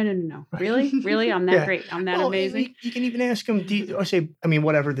differently? No. Right. Really? I'm that great. I'm that amazing. You can even ask them, or say,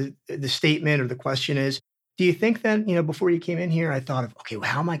 whatever the statement or the question is. Do you think that, before you came in here, I thought of, okay, well,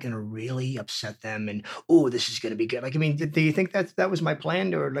 how am I going to really upset them? And, oh, this is going to be good. Like, do you think that was my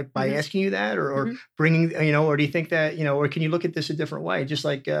plan, or like by asking you that, or bringing, or do you think that, or can you look at this a different way? Just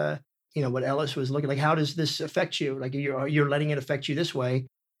like, what Ellis was looking like, how does this affect you? Like you're letting it affect you this way.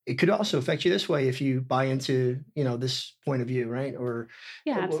 It could also affect you this way if you buy into, this point of view, right? Or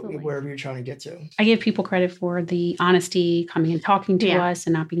absolutely. Wherever you're trying to get to. I give people credit for the honesty, coming and talking to us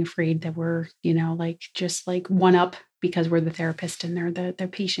and not being afraid that we're, just like one up because we're the therapist and they're the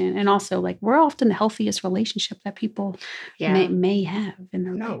patient. And also like, we're often the healthiest relationship that people may have in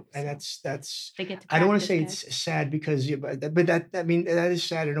their life. And that's, they get to I don't want to say it's sad because, but that is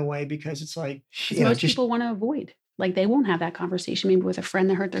sad in a way, because it's like, most people want to avoid. Like they won't have that conversation maybe with a friend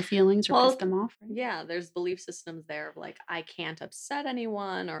that hurt their feelings or pissed them off. Right? Yeah, there's belief systems there of like, I can't upset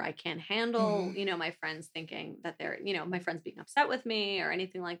anyone, or I can't handle, my friends thinking that they're, my friends being upset with me or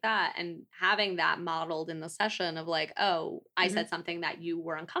anything like that. And having that modeled in the session of like, oh, I said something that you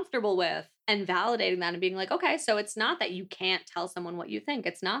were uncomfortable with, and validating that and being like, okay, so it's not that you can't tell someone what you think.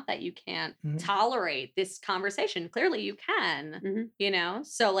 It's not that you can't tolerate this conversation. Clearly you can,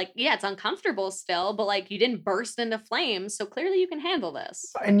 So like, yeah, it's uncomfortable still, but like you didn't burst into flames. So clearly you can handle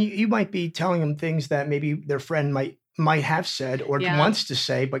this. And you might be telling them things that maybe their friend might have said or wants to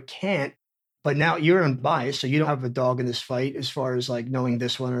say, but can't. But now you're unbiased, so you don't have a dog in this fight as far as like knowing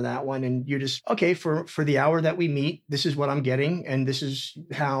this one or that one. And you're just, okay, for the hour that we meet, this is what I'm getting. And this is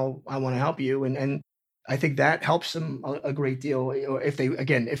how I want to help you. And I think that helps them a great deal. If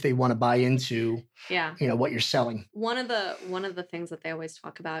they want to buy into, what you're selling. One of the things that they always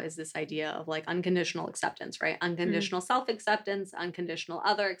talk about is this idea of like unconditional acceptance, right? Unconditional self-acceptance, unconditional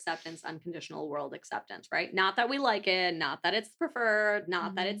other acceptance, unconditional world acceptance, right? Not that we like it, not that it's preferred,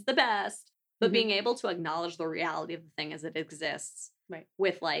 not that it's the best. But being able to acknowledge the reality of the thing as it exists, right,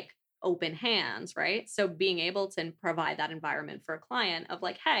 with like open hands, right? So being able to provide that environment for a client of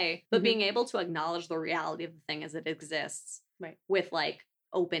like, hey, but being able to acknowledge the reality of the thing as it exists, right, with like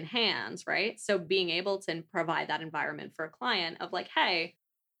open hands, right? So being able to provide that environment for a client of like, hey.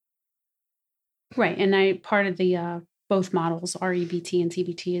 Right. And part of the both models, REBT and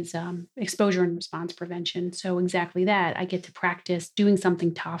CBT, is exposure and response prevention. So exactly that. I get to practice doing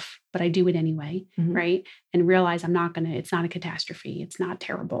something tough, but I do it anyway, right? And realize it's not a catastrophe. It's not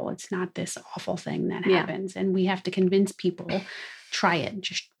terrible. It's not this awful thing that happens. And we have to convince people, try it,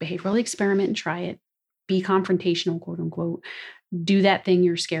 just behaviorally experiment and try it. Be confrontational, quote unquote. Do that thing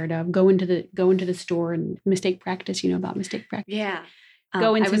you're scared of. Go into the store and mistake practice. You know about mistake practice? Yeah.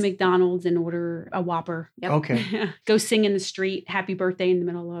 Go into McDonald's and order a Whopper. Yep. Okay. Go sing in the street, happy birthday in the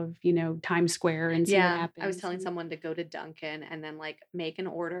middle of, Times Square and see what happens. I was telling someone to go to Dunkin' and then like make an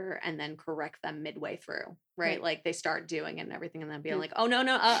order and then correct them midway through, right? Like they start doing it and everything and then being like, oh, no,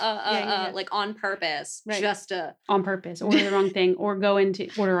 like on purpose, just on purpose, order the wrong thing, or go into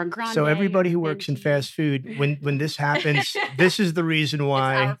order a grande. So everybody who works in fast food, when this happens, this is the reason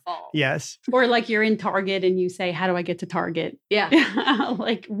why. It's our fault. Yes. Or like you're in Target and you say, how do I get to Target? Yeah.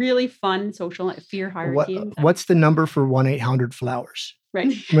 Like really fun social fear hierarchy. What's the number for 1-800-Flowers?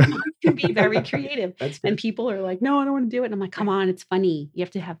 Right. You can be very creative. And people are like, no, I don't want to do it. And I'm like, come on, it's funny. You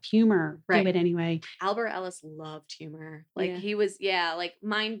have to have humor. Right. Do it anyway. Albert Ellis loved humor. Like he was, like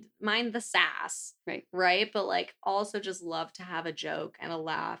mind the sass. Right. But like also just love to have a joke and a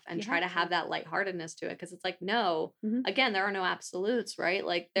laugh and try to have that lightheartedness to it. Cause it's like, no, again, there are no absolutes, right?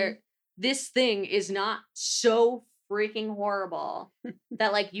 Like this thing is not so freaking horrible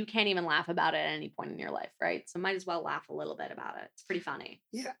that like you can't even laugh about it at any point in your life, right? So might as well laugh a little bit about it. It's pretty funny.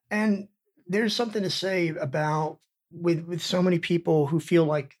 Yeah, and there's something to say about with so many people who feel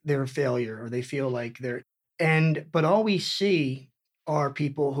like they're a failure or they feel like but all we see are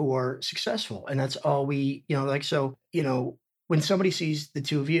people who are successful, and that's all we when somebody sees the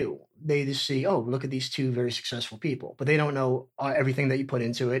two of you, they just see, oh, look at these two very successful people, but they don't know everything that you put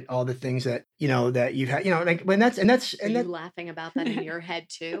into it, all the things that, that you've had, like when that's, Are you laughing about that in your head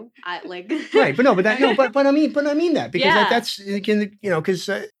too? I like, right. But no, but I mean that because Yeah. that's, because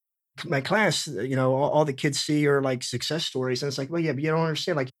my class, all the kids see are like success stories. And it's like, well, yeah, but you don't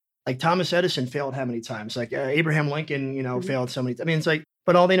understand. Like Thomas Edison failed how many times? Like Abraham Lincoln, failed so many. I mean, it's like,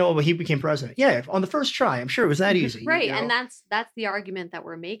 but all they know, well, he became president. Yeah, on the first try. I'm sure it was that easy. right. And that's the argument that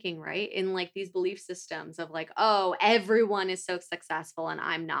we're making, right? In like these belief systems of like, oh, everyone is so successful and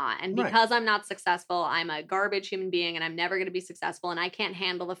I'm not. And Right. because I'm not successful, I'm a garbage human being and I'm never going to be successful. And I can't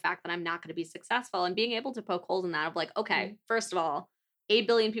handle the fact that I'm not going to be successful. And being able to poke holes in that of like, okay, first of all, 8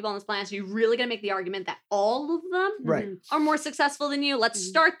 billion people on this planet. So you're really going to make the argument that all of them Right. are more successful than you? Let's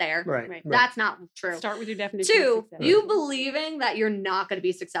start there. Right. That's not true. Start with your definition. Two, of success. you believing that you're not going to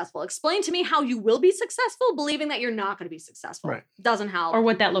be successful. Explain to me how you will be successful believing that you're not going to be successful. Right. Doesn't help. Or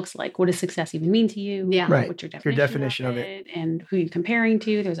what that looks like. What does success even mean to you? Yeah. Right. What's your Your definition, definition of it. and who you're comparing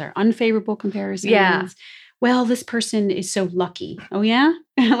to. Those are unfavorable comparisons. Yeah. Well, this person is so lucky. Oh, yeah?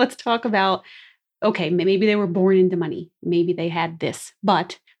 Let's talk about, okay, maybe they were born into money. Maybe they had this,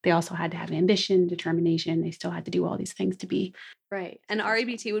 but they also had to have ambition, determination. They still had to do all these things to be. Right. And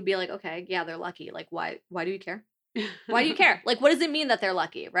REBT would be like, okay, yeah, they're lucky. Like, why do you care? Why do you care? Like, what does it mean that they're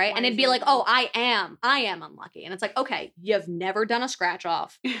lucky? Right. Why And it'd is be it like, lucky? oh, I am unlucky. And it's like, okay, you've never done a scratch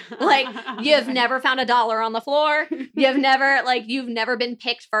off. Like, you've never found $1 on the floor. You've never been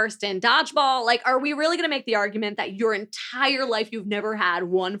picked first in dodgeball. Like, are we really going to make the argument that your entire life you've never had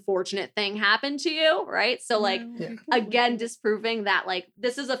one fortunate thing happen to you? Right. So like, again, disproving that like,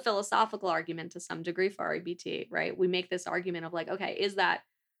 this is a philosophical argument to some degree for REBT, right? We make this argument of like, okay, is that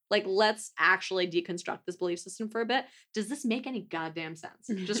like, let's actually deconstruct this belief system for a bit. Does this make any goddamn sense?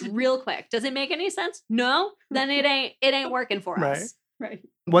 Just real quick. Does it make any sense? No? Then it ain't working for us. Right.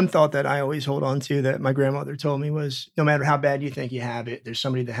 One thought that I always hold on to that my grandmother told me was, no matter how bad you think you have it, there's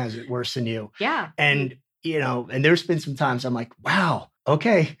somebody that has it worse than you. Yeah. And, and there's been some times I'm like, wow,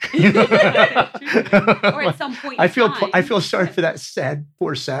 okay. Or at some point I in feel time. I feel sorry for that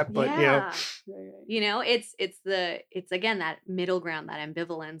poor sap, but Yeah. Right. It's again that middle ground, that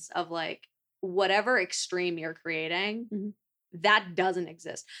ambivalence of like whatever extreme you're creating, Mhm. that doesn't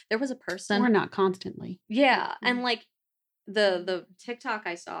exist. There was a person. Or not constantly. Yeah. And like the TikTok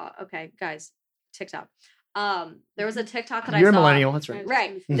I saw, okay, guys, TikTok. There was a TikTok that you're I a saw. millennial, that's right.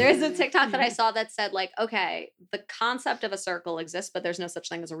 Right. There's a TikTok that I saw that said like, okay, the concept of a circle exists, but there's no such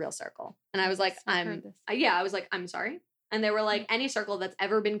thing as a real circle. And I was like, I've heard this. I was like, I'm sorry. And they were like, any circle that's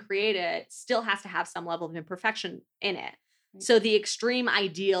ever been created still has to have some level of imperfection in it. Right. So the extreme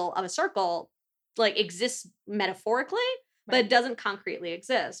ideal of a circle like exists metaphorically, but it doesn't concretely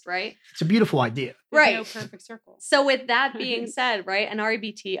exist, right? It's a beautiful idea. There's Right. No perfect circle. So with that being said, right, an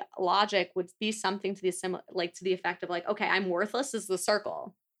REBT logic would be something to the to the effect of like, okay, I'm worthless is the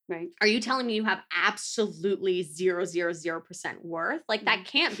circle. Right. Are you telling me you have absolutely 0.000% worth? Like that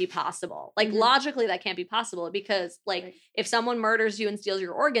can't be possible. Like Mhm. logically, that can't be possible because like Right. if someone murders you and steals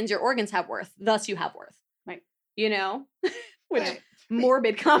your organs have worth. Thus, you have worth. Right. You know, which Right.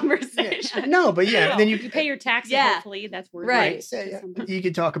 morbid conversation. No, but yeah, No, then you pay your taxes. Yeah. Hopefully, that's worth Right. it. say, to somebody. you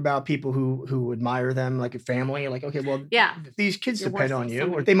could talk about people who admire them, like a family. Like, okay, well, Yeah. these kids You're depend worth on you, or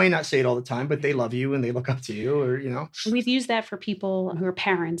somebody. they might not say it all the time, but they love you and they look up to you, or We've used that for people who are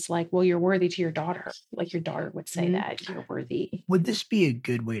parents, like, well, you're worthy to your daughter. Like your daughter would say Mhm. that you're worthy. Would this be a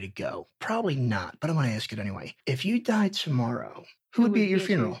good way to go? Probably not, but I'm going to ask it anyway. If you died tomorrow, who would be at your at your-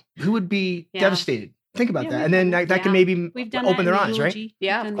 funeral? Who would be Yeah. devastated? Think about Yeah, that, we've and then done that can Yeah. maybe We've done open that their in the eyes, right? eulogy.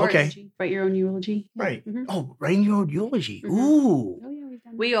 Yeah, We've of done the course. eulogy. Write your own eulogy. Right. Mhm. Oh, writing your own eulogy. Mhm. Ooh, Oh yeah, we've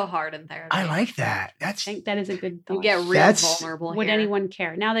done that. We go hard in therapy. I like that. I That's think that is a good thought. You get real That's- vulnerable. Would here. anyone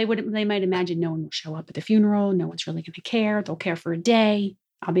care? Now they might imagine no one will show up at the funeral. No one's really going to care. They'll care for a day.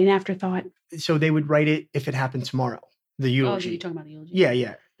 I'll be an afterthought. so they would write it if it happened tomorrow. The Oh, eulogy. you're talking about the eulogy.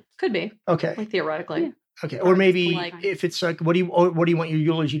 Yeah. Could be Okay. like theoretically. Yeah. Okay. Or Or maybe like- if it's like, what do you want your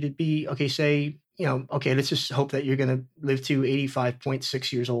eulogy to be? Okay, say, okay, let's just hope that you're going to live to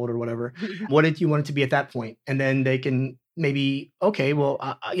 85.6 years old or whatever. What did you want it to be at that point? And then they can maybe, okay, well,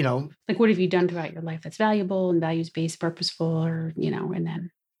 Like, what have you done throughout your life that's valuable and values-based, purposeful, or, and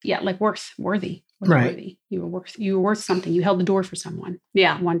then, like worthy. Was Right. worthy. You were worth something. You held the door for someone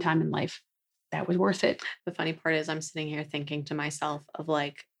Yeah. one time in life. That was worth it. The funny part is I'm sitting here thinking to myself of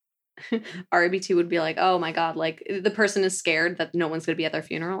like REBT would be like, oh my God, like the person is scared that no one's going to be at their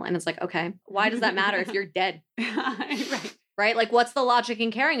funeral. And it's like, okay, why does that matter if you're dead? Right. Right? Like, what's the logic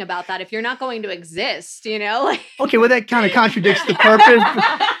in caring about that if you're not going to exist, Like, okay, well, that kind of contradicts the purpose.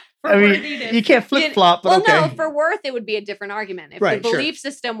 I mean, worthiness. you can't flip flop, but well, okay. no, for worth, it would be a different argument. If Right, the sure. belief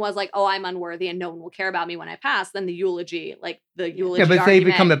system was like, oh, I'm unworthy and no one will care about me when I pass, then the eulogy, like the eulogy Yeah, but if they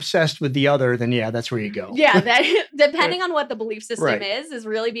argument, become obsessed with the other, then yeah, that's where you go. yeah, that depending on what the belief system Right. is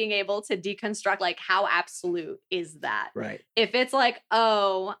really being able to deconstruct like how absolute is that. Right. If it's like,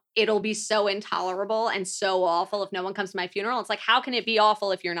 oh, it'll be so intolerable and so awful if no one comes to my funeral, it's like, how can it be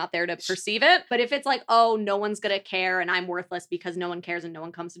awful if you're not there to perceive it? But if it's like, oh, no one's gonna care and I'm worthless because no one cares and no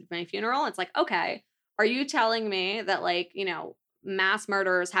one comes to my funeral, it's like, okay, are you telling me that like, you know, mass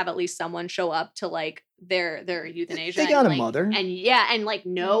murderers have at least someone show up to like their euthanasia? They got and, a like, mother. and yeah, and like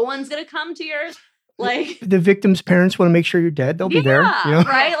no one's gonna come to yours. Like The victim's parents want to make sure you're dead. They'll be there. You know?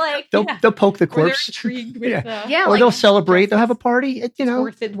 Right? Like They'll poke the Or they're corpse. intrigued with Yeah. yeah, Or like, they'll celebrate. They'll have a party. You know.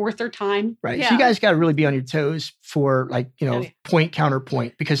 worth their time. Right. Yeah. So you guys got to really be on your toes for like, you know, Oh, yeah. point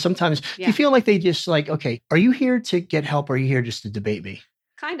counterpoint, because sometimes Yeah. you feel like they just like, okay, are you here to get help? Or are you here just to debate me?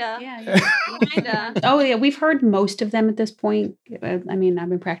 kinda. Yeah. Kinda. Oh yeah, we've heard most of them at this point. I mean, I've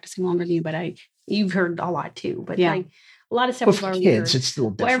been practicing longer than you, you've heard a lot too. But Yeah. like a lot of stuff Well, we've for already kids, heard. it's still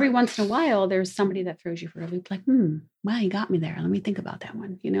Well, different. every once in a while, there's somebody that throws you for a loop. Like, wow, you got me there. Let me think about that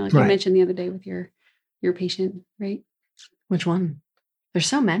one. You know, like Right. you mentioned the other day with your patient, right? Which one? There's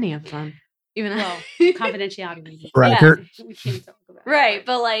so many of them. Even Well, confidentiality reasons. Braggart. We can't talk about it. right,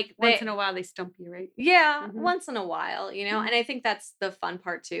 but like Once in a while, they stump you, right? yeah, Mhm. once in a while, you know, Mhm. and I think that's the fun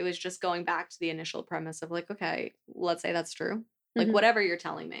part too, is just going back to the initial premise of like, okay, let's say that's true. Like Mhm. whatever you're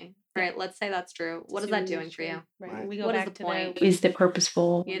telling me, Yeah. right? Let's say that's true. What is that doing for you? Right. Right. When we go What is back the to point? is it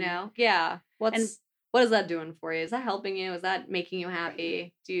purposeful? You know? Yeah. What is that doing for you? Is that helping you? Is that making you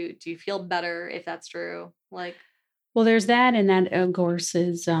happy? Do you feel better if that's true? Like Well, there's that, and that of course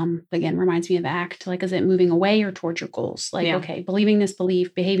is again reminds me of ACT. Like, is it moving away or towards your goals? Like, Yeah. okay, believing this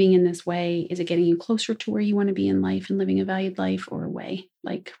belief, behaving in this way, is it getting you closer to where you want to be in life and living a valued life, or away?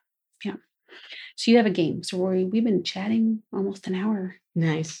 Like, yeah. So you have a game. So Rory, we've been chatting almost an hour.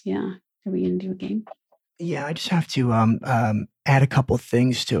 nice. Yeah. Are we gonna do a game? Yeah, I just have to add a couple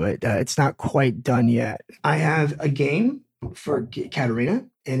things to it. It's not quite done yet. I have a game for Katerina,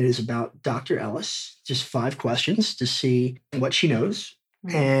 and it is about Dr. Ellis. Just 5 questions to see what she knows.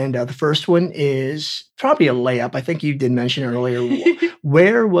 And the first one is probably a layup. I think you did mention earlier.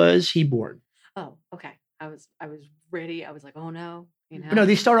 Where was he born? Oh, okay. I was ready. I was like, oh no, you know. No,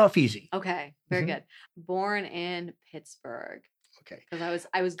 they start off easy. Okay, very Mhm. good. Born in Pittsburgh. Okay. Because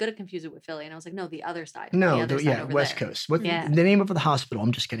I was gonna confuse it with Philly, and I was like, no, the other side. No, the other side yeah, over West there. Coast. What Yeah. the name of the hospital?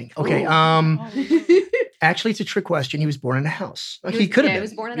 I'm just kidding. Okay. Ooh. Actually, it's a trick question. He was born in a house. He He was- could have yeah, been. He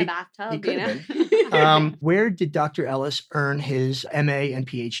was born in a bathtub. he could you have know? Where did Dr. Ellis earn his MA and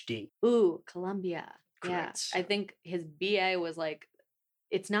PhD? Ooh, Columbia. Correct. Yeah, I think his BA was like,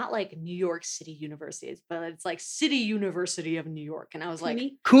 it's not like New York City University, but it's like City University of New York. And I was like,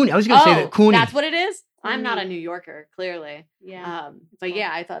 Cooney? Cooney. I was going to say that. Cooney. that's what it is. I'm not a Cooney. New Yorker, clearly. Yeah. But called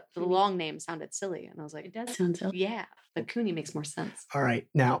yeah, I thought the Cooney. long name sounded silly, and I was It like, does sound so. yeah, but Cooney makes more sense. All right.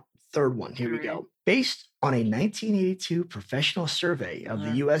 Now, third one. Here we All go. right. Based on a 1982 professional survey of the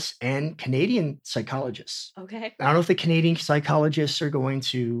Uh-huh. US and Canadian psychologists. Okay. I don't know if the Canadian psychologists are going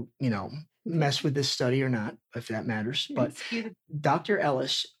to, mess with this study or not, if that matters. But Dr.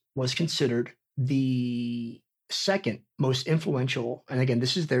 Ellis was considered the second most influential, and again,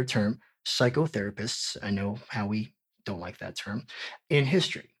 this is their term, psychotherapists. I know how we don't like that term, in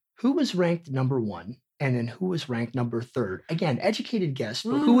history. Who was ranked number 1? And then who was ranked number 3rd? Again, educated guess,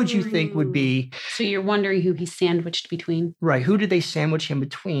 but who would you think would be So you're wondering who he's sandwiched between? right? Who did they sandwich him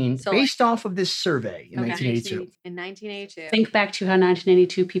between So, based off of this survey in Okay. 1982? In 1982. Think back to how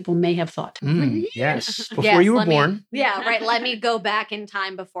 1982 people may have thought. Yes, before Yes, you were let me- born. Yeah, right. Let me go back in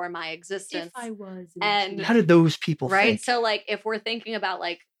time before my existence. was, And- How did those people Right. think? So like if we're thinking about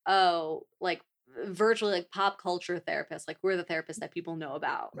like, oh, like virtually like pop culture therapists, like we're the therapists that people know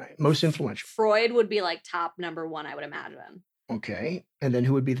about. Right, most influential. Freud would be like top number 1, I would imagine. Okay, and then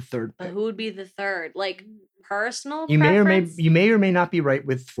who would be the 3rd? But pick? who would be the 3rd? Like personal You may preference? you may or may not be right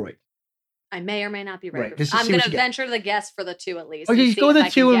with Freud. I may or may not be right. Right, with- just to I'm see what going to you get. venture the guess for the 2 at least. Okay, and you see go with if the I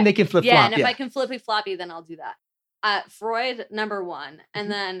can 2 and get- they can flip Yeah, flop. and if I can flippy floppy, then I'll do that. Freud number 1, and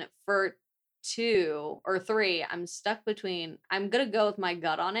then for 2 or 3, I'm stuck between. I'm gonna go with my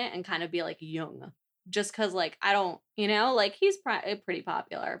gut on it and kind of be like Jung, just because like I don't, like he's pretty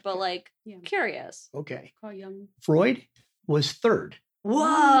popular, but like Yeah. curious. Okay, Carl Jung. Freud was 3rd.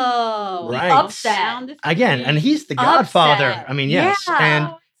 Whoa! Right. Upset. Again, and he's the godfather. Upset. I mean, yes. Yeah.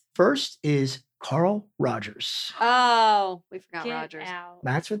 And first is Carl Rogers. Oh, we forgot Get Rogers. out.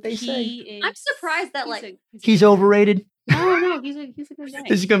 That's what they say. Is, I'm surprised that, he's like, a- He's overrated. No, he's a good guy.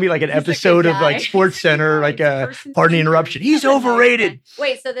 This is going to be like an He's a good episode of guy. like Sports Center, like It's a person-centered. pardon the interruption. He's That's a nice overrated. guy.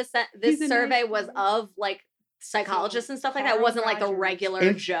 Wait, so this He's a survey nice was guy. of like psychologists and stuff like that. It Carl wasn't like the Rogers. regular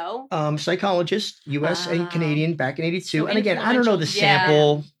And- Joe. Psychologist, U.S. and Wow. Canadian back in '82. So And again, I don't know the influential. Yeah.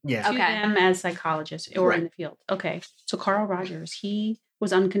 sample. Yeah. To Okay. them as psychologists or Right. in the field. Okay. So Carl Rogers, he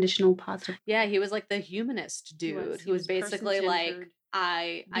was unconditional positive. Yeah, he was like the humanist dude He who was was basically like, person-centered.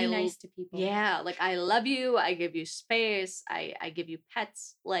 I Be nice to people. yeah, like I love you, I give you space, I give you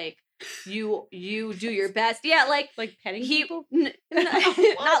pets, like you do your best. Yeah, like Like petting he people.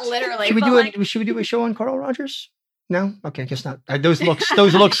 not literally. Should we but do like, it? Should we do a show on Carl Rogers? No. Okay, I guess not. Those looks.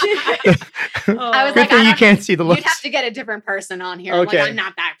 Those looks. I was Good like, thing I you don't- can't see the you'd looks. have to get a different person on here. Okay. Like I'm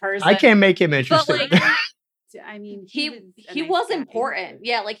not that person. I can't make him But interested. like I mean, he was a he nice was guy. important.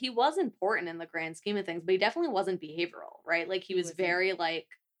 Yeah, like he was important in the grand scheme of things, but he definitely wasn't behavioral, right? Like he was wasn't. very like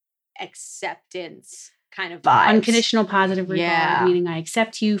acceptance kind of vibes. Unconditional positive regard, Yeah. meaning I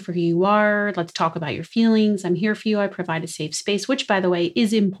accept you for who you are. Let's talk about your feelings. I'm here for you. I provide a safe space, which, by the way,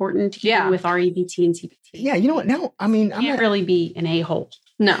 is important even Yeah. with REBT and CBT. Yeah, you know what? Now, I mean, You I'm can't not, really be an a-hole.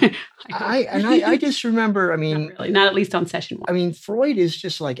 No. I just remember. I Not mean, really. Not at least on session one. I mean, Freud is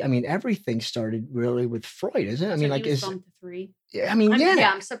just like. I mean, everything started really with Freud, isn't it? I So mean, he like, was is bumped to 3. I mean,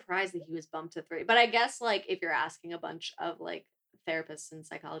 yeah. I'm surprised that he was bumped to 3. But I guess like if you're asking a bunch of like therapists and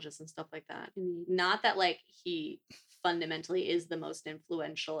psychologists and stuff like that, not that like he fundamentally is the most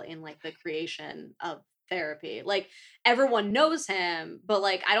influential in like the creation of therapy. Like everyone knows him, but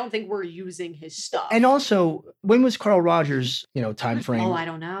like I don't think we're using his stuff. And also, when was Carl Rogers? Time frame. oh, I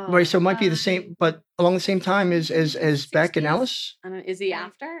don't know. Right, so it might be the same, but along the same time as Beck and 60s. Ellis. I don't, is he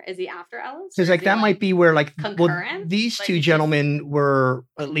after? Is he after Ellis? Because Or like is he, that might be where like concurrent? these Like, two he's- gentlemen were,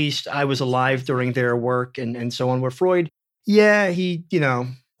 at least I was alive during their work and so on. Where Freud, yeah, he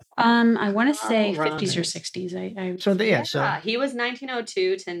I want to say Carl 50s or Rogers. 60s. so so he was 1902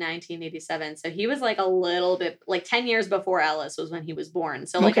 to 1987. So he was like a little bit like 10 years before Ellis was when he was born.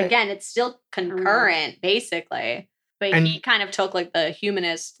 So like Okay. again, it's still concurrent basically. But And- he kind of took like the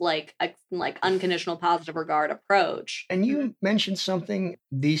humanist, like unconditional positive regard approach. And you mentioned something,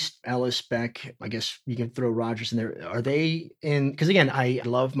 these Ellis, Beck, I guess you can throw Rogers in there. Are they in, because again, I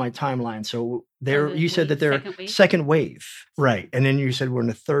love my timeline. So the you said that they're second wave? second wave. Right. And then you said we're in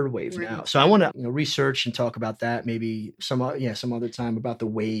the third wave We're in now. the So I third want to research and talk about that maybe some other time about the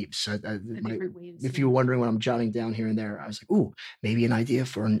waves. The different waves. If you were wondering what I'm jotting down here and there, I was like, ooh, maybe an idea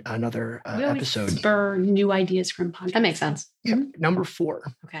for another We always episode. spur new ideas from podcasts. That makes sense. Yep. Number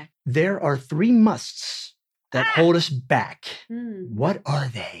 4, Okay. there are 3 musts that hold us back. Hmm. What are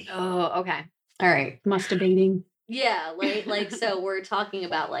they? Oh, okay. All right. Masturbating. Yeah, like so we're talking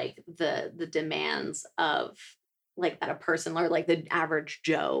about like the demands of like that a person or like the average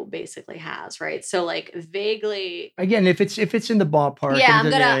Joe basically has, right? So like vaguely Again, if it's in the ballpark. yeah, I'm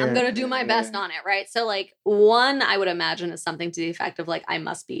and gonna do my best on it, right? So like one I would imagine is something to the effect of like I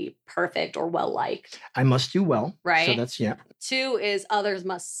must be perfect or well liked. I must do well. So Right. that's 2 is others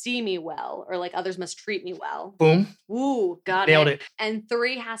must see me well or like others must treat me well. boom, Ooh, got nailed it. And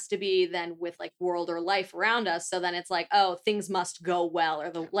 3 has to be then with like world or life around us. So then it's like, oh, things must go well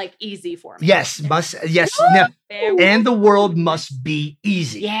or the like easy for me. Yes, no, and the world must be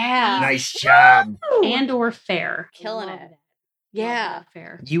easy. Yeah. Nice job. And or fair. Killing Love it. that. Yeah. Love that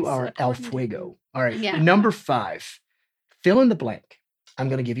fair. You So are El according to- Fuego. All right. Yeah. Number 5, fill in the blank. I'm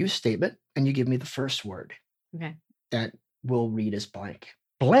going to give you a statement and you give me the first word. Okay. That will read as blank.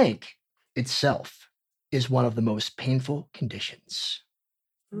 Blank itself is one of the most painful conditions.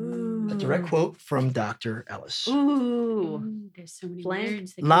 A direct quote from Dr. Ellis. Ooh. There's so many Blank.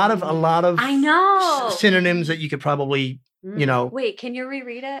 words. that A lot can of be a used. lot of I know. synonyms that you could probably, Wait, can you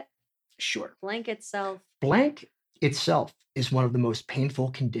reread it? sure. Blank itself. Blank itself is one of the most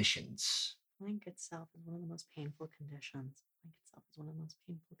painful conditions. Blank itself is one of the most painful conditions. Blank itself is one of the most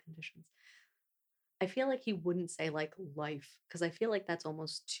painful conditions. I feel like he wouldn't say like life because I feel like that's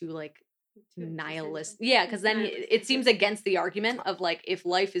almost too like nihilist. Yeah, because then it seems against the argument of like if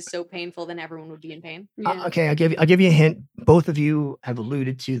life is so painful, then everyone would be in pain. Yeah. Okay, I'll give you a hint. Both of you have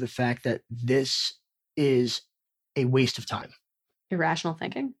alluded to the fact that this is a waste of time. Irrational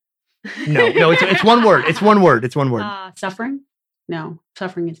thinking. No, it's one word. It's one word. It's one word. Suffering? No,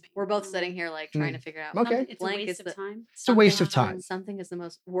 suffering is pain. We're both sitting here like trying to figure out. Okay. It's a Blank waste is of the- time. It's a waste of time. Something is the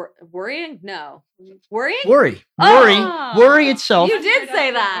most worrying. No, worrying. Worry. Oh! Worry itself. You did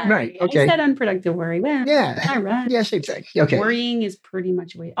say that. Right, I okay. said unproductive worry. Well, Yeah. all right. Yeah, same thing. Okay. Worrying is pretty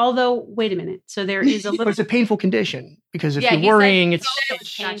much a waste. Although, wait a minute. So there is a But little. it's a painful condition. Because if Yeah, you're he said worrying, it's. it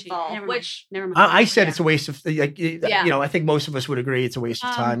was painful, Never mind. which Never mind. I said Yeah. it's a waste of, like, I think most of us would agree it's a waste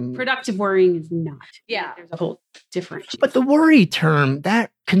of time. Productive worrying is not. Yeah. There's a whole different. But the worry term,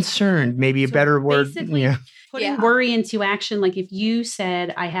 that concerned, maybe a So better word. basically, Yeah. putting Yeah. worry into action, like if you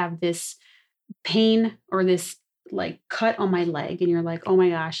said, I have this pain or this like cut on my leg, and you're like, oh my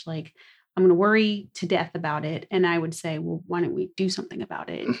gosh, like I'm going to worry to death about it. And I would say, well, why don't we do something about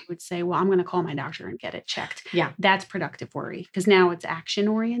it? And you would say, well, I'm going to call my doctor and get it checked. Yeah. That's productive worry because now it's action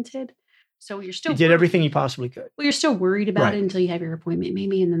oriented. So you're still You did worried. everything you possibly could. Well, you're still worried about Right. it until you have your appointment,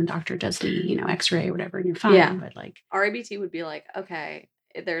 maybe, and then the doctor does the, X-ray or whatever, and you're fine. Yeah. But like, RABT would be like, okay,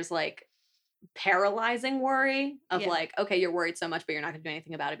 there's like paralyzing worry of Yeah. like, okay, you're worried so much, but you're not gonna do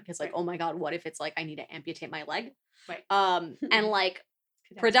anything about it because like, Right. oh my God, what if it's like I need to amputate my leg? Right. And like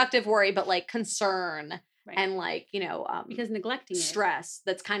productive worry, but like concern Right. and like, because neglecting it. stress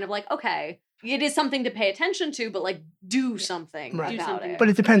that's kind of like, okay, it is something to pay attention to, but like do something Right. Do about something. it. But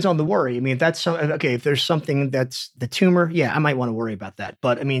it depends on the worry. I mean, if that's okay. If there's something that's the tumor, yeah, I might want to worry about that.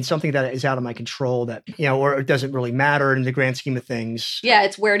 But I mean, something that is out of my control, that or it doesn't really matter in the grand scheme of things. Yeah,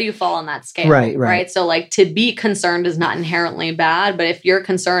 it's where do you fall on that scale? Right. So like to be concerned is not inherently bad, but if your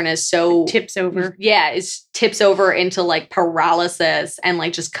concern is so Tips over. tips over into like paralysis and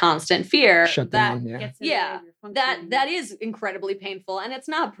like just constant fear, Shut that down. Yeah. Gets in the way Yeah, of your functioning. that is incredibly painful and it's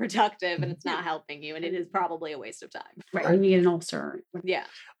not productive and it's not helping you and it is probably a waste of time. right. When you get an ulcer. Yeah.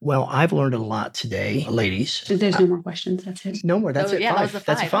 Well, I've learned a lot today, ladies. There's no more questions. That's it. No more. That's So, it. yeah, that was Five. the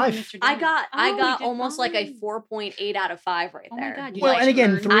That's a five. five. I Oh, got we did almost like a fine. 4.8 out of 5 right Oh my there. God, you Well, guys and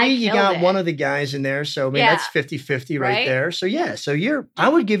again, learned. 3, you killed got it. one of the guys in there. So, I mean, that's Yeah. 50-50 right Right? there. So, yeah. So, I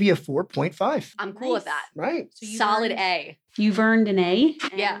would give you a 4.5. I'm cool with Nice. that. Right. So you've Solid earned- A. You've earned an A.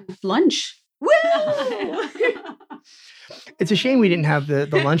 Yeah. and lunch. Woo! It's a shame we didn't have the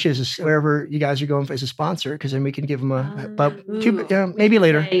lunches wherever you guys are going as a sponsor, because then we can give them but Ooh. maybe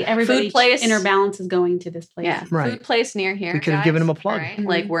later. Hey, everybody, Food place. Inner Balance is going to this place. Yeah. Right. Food place near here. We could have given guys, them a plug. right? Mhm.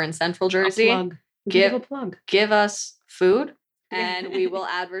 Like we're in Central A Jersey. plug. Give- Give a plug. Give us food and we will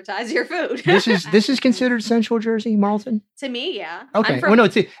advertise your food. This is considered Central Jersey, Marlton? To me, yeah. Okay. I'm from, Well,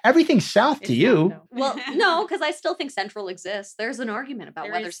 no, everything's south to It's you. not, though. well, no, because I still think Central exists. There's an argument about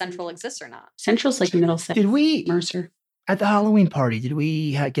There whether is Central Central. exists or not. Central's like Middlesex. Did we, Mercer. at the Halloween party, did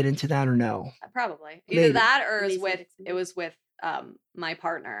we get into that or no? Probably either Maybe. that or Maybe it was with my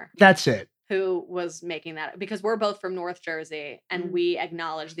partner That's it. who was making that because we're both from North Jersey and Mhm. we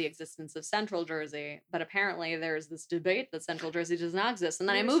acknowledge the existence of Central Jersey, but apparently there's this debate that Central Jersey does not exist. And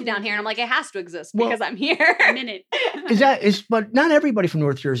then I Yes, moved it down here and I'm like, it has to exist Well- because I'm here. A minute. But not everybody from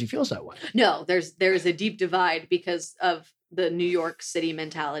North Jersey feels that way. No, there's a deep divide because of the New York City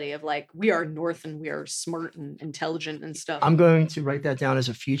mentality of like we are North and we are smart and intelligent and stuff. I'm going to write that down as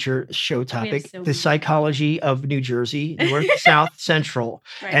a future show topic. so The many. psychology of New Jersey, North, South, Central,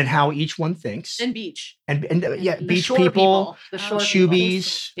 Right. and how each one thinks. and beach. And yeah, the beach Shore people, The Oh, shore people.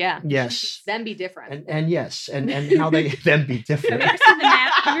 shoebies. Yeah. Yes. Them be different. And yes, and how they them be Have different. you ever seen the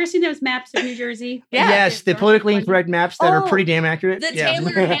map? Have you ever seen those maps of New Jersey? Yeah. Yes, the They're politically funny. incorrect maps that are Oh, pretty damn accurate. the yeah.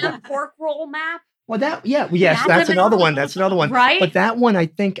 Taylor ham pork roll map. Well, yes, That's that's another one. amazing. That's another one. Right? But that one, I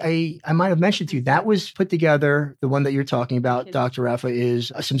think I might have mentioned to you. That was put together. The one that you're talking about, Kidding. Dr. Rafa, is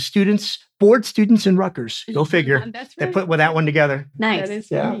some students, board students in Rutgers. Go figure. That's They right. put that one together. Nice. That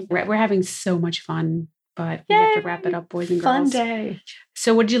is Yeah. funny. We're having so much fun, but we have to wrap it up, boys and girls. day.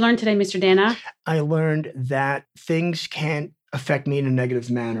 So, what did you learn today, Mr. Dana? I learned that things can't affect me in a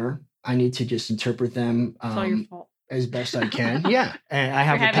negative manner. I need to just interpret them It's all your fault. as best I can. Yeah, and I If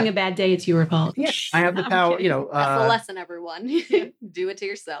have you're having a bad day, it's your fault. yeah, I have the I'm power. kidding. That's the lesson, everyone. Do it to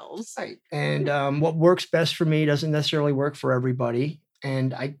yourselves. Right. And what works best for me doesn't necessarily work for everybody.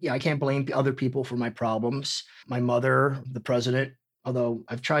 And I can't blame other people for my problems. My mother, the president, although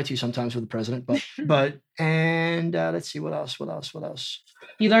I've tried to sometimes with the president, and let's see, what else?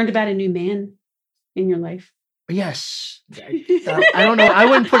 You learned about a new man in your life. Yes. I don't know. I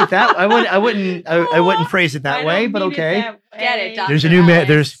wouldn't put it that. I wouldn't phrase it that way, but okay. Get it, Dr. There's a new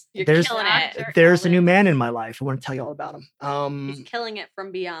man. Alice. You're You're killing it. Doctor. There's a new man in my life. I want to tell you all about him. He's killing it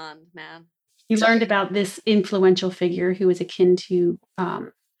from beyond, man. You learned about this influential figure who is akin to,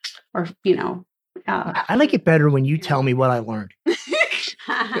 I like it better when you tell me what I learned.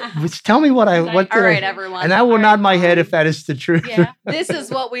 Tell me what All did right, I, everyone. and I will All right, nod my head if that is the truth. yeah. This is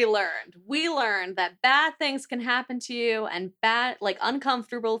what we learned. We learned that bad things can happen to you and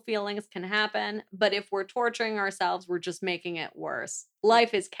uncomfortable feelings can happen. But if we're torturing ourselves, we're just making it worse.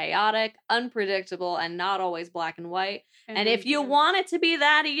 Life is chaotic, unpredictable, and not always black and white. And if you want it to be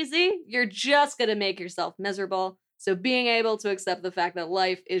that easy, you're just going to make yourself miserable. So being able to accept the fact that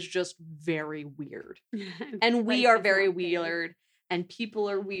life is just very weird. And we are very weird. And people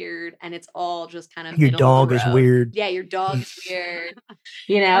are weird. And it's all just kind of Your middle of dog the is road. weird. Yeah, your dog's weird.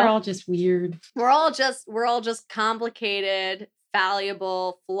 You We're know? all just weird. We're all just complicated,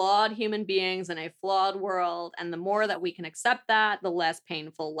 fallible, flawed human beings in a flawed world. And the more that we can accept that, the less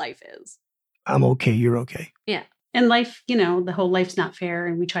painful life is. I'm okay. You're okay. Yeah. And life, the whole life's not fair.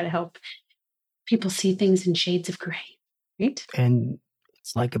 And we try to help people see things in shades of gray, right? And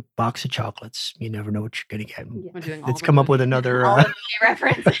it's like a box of chocolates. You never know what you're going to get. Yeah. We're doing all Let's the come up movie- with another. all the movie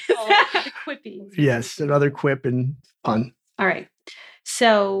references. The quippy. Yes, another quip and pun. All right.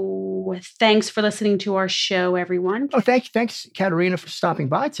 So thanks for listening to our show, everyone. Oh, thanks, Katerina, for stopping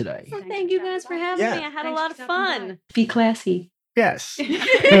by today. Well, thank you guys for having Yeah. me. I had a Thanks lot for of stopping fun. Be classy. Yes.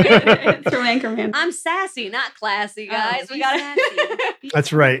 It's from Anchorman. I'm sassy, not classy, guys. Oh, We be got sassy.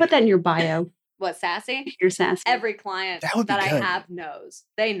 That's right. Put that in your bio. What, sassy? You're sassy. Every client That would be that I good. have knows.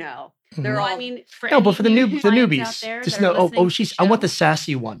 They know. Mhm. They're Well, all. I mean, No, but for the clients out newbies, there just that are know. listening to She's. the I want the show,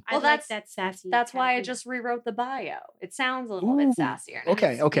 sassy one. I Well, like that's- that sassy. That's why I Katerina. just rewrote the bio. It sounds a little bit Ooh, sassier. now.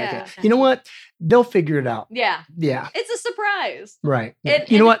 Okay. Yeah. You know what? They'll figure it out. Yeah. Yeah. It's a surprise. Right. It-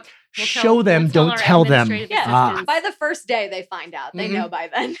 You know and- what? We'll Show them. we'll Don't our tell them. administrative Yeah. Ah. By the first day, they find out. They Mhm. know by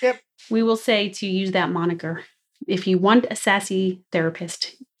then. We will say to use that moniker. If you want a sassy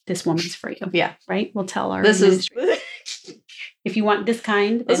therapist, this woman's for you. Yeah. Right? We'll tell our This is administrator. If you want this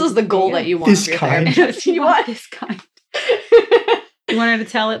kind, this then is the goal there that you you want This for your kind. go. therapist. If you want this kind. You want her to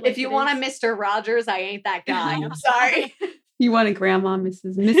tell it. Like If you it want a is? Mr. Rogers, I ain't that guy. I'm sorry. You want a grandma,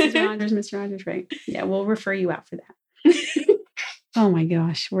 Mrs. Rogers, Mr. Rogers, right? Yeah, we'll refer you out for that. Oh my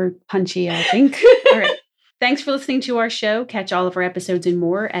gosh, we're punchy, I think. All right. Thanks for listening to our show. Catch all of our episodes and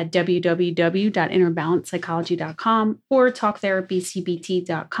more at www.innerbalancepsychology.com or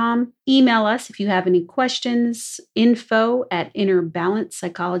talktherapycbt.com. Email us if you have any questions,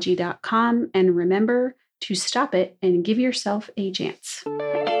 info@innerbalancepsychology.com. And remember to stop it and give yourself a chance.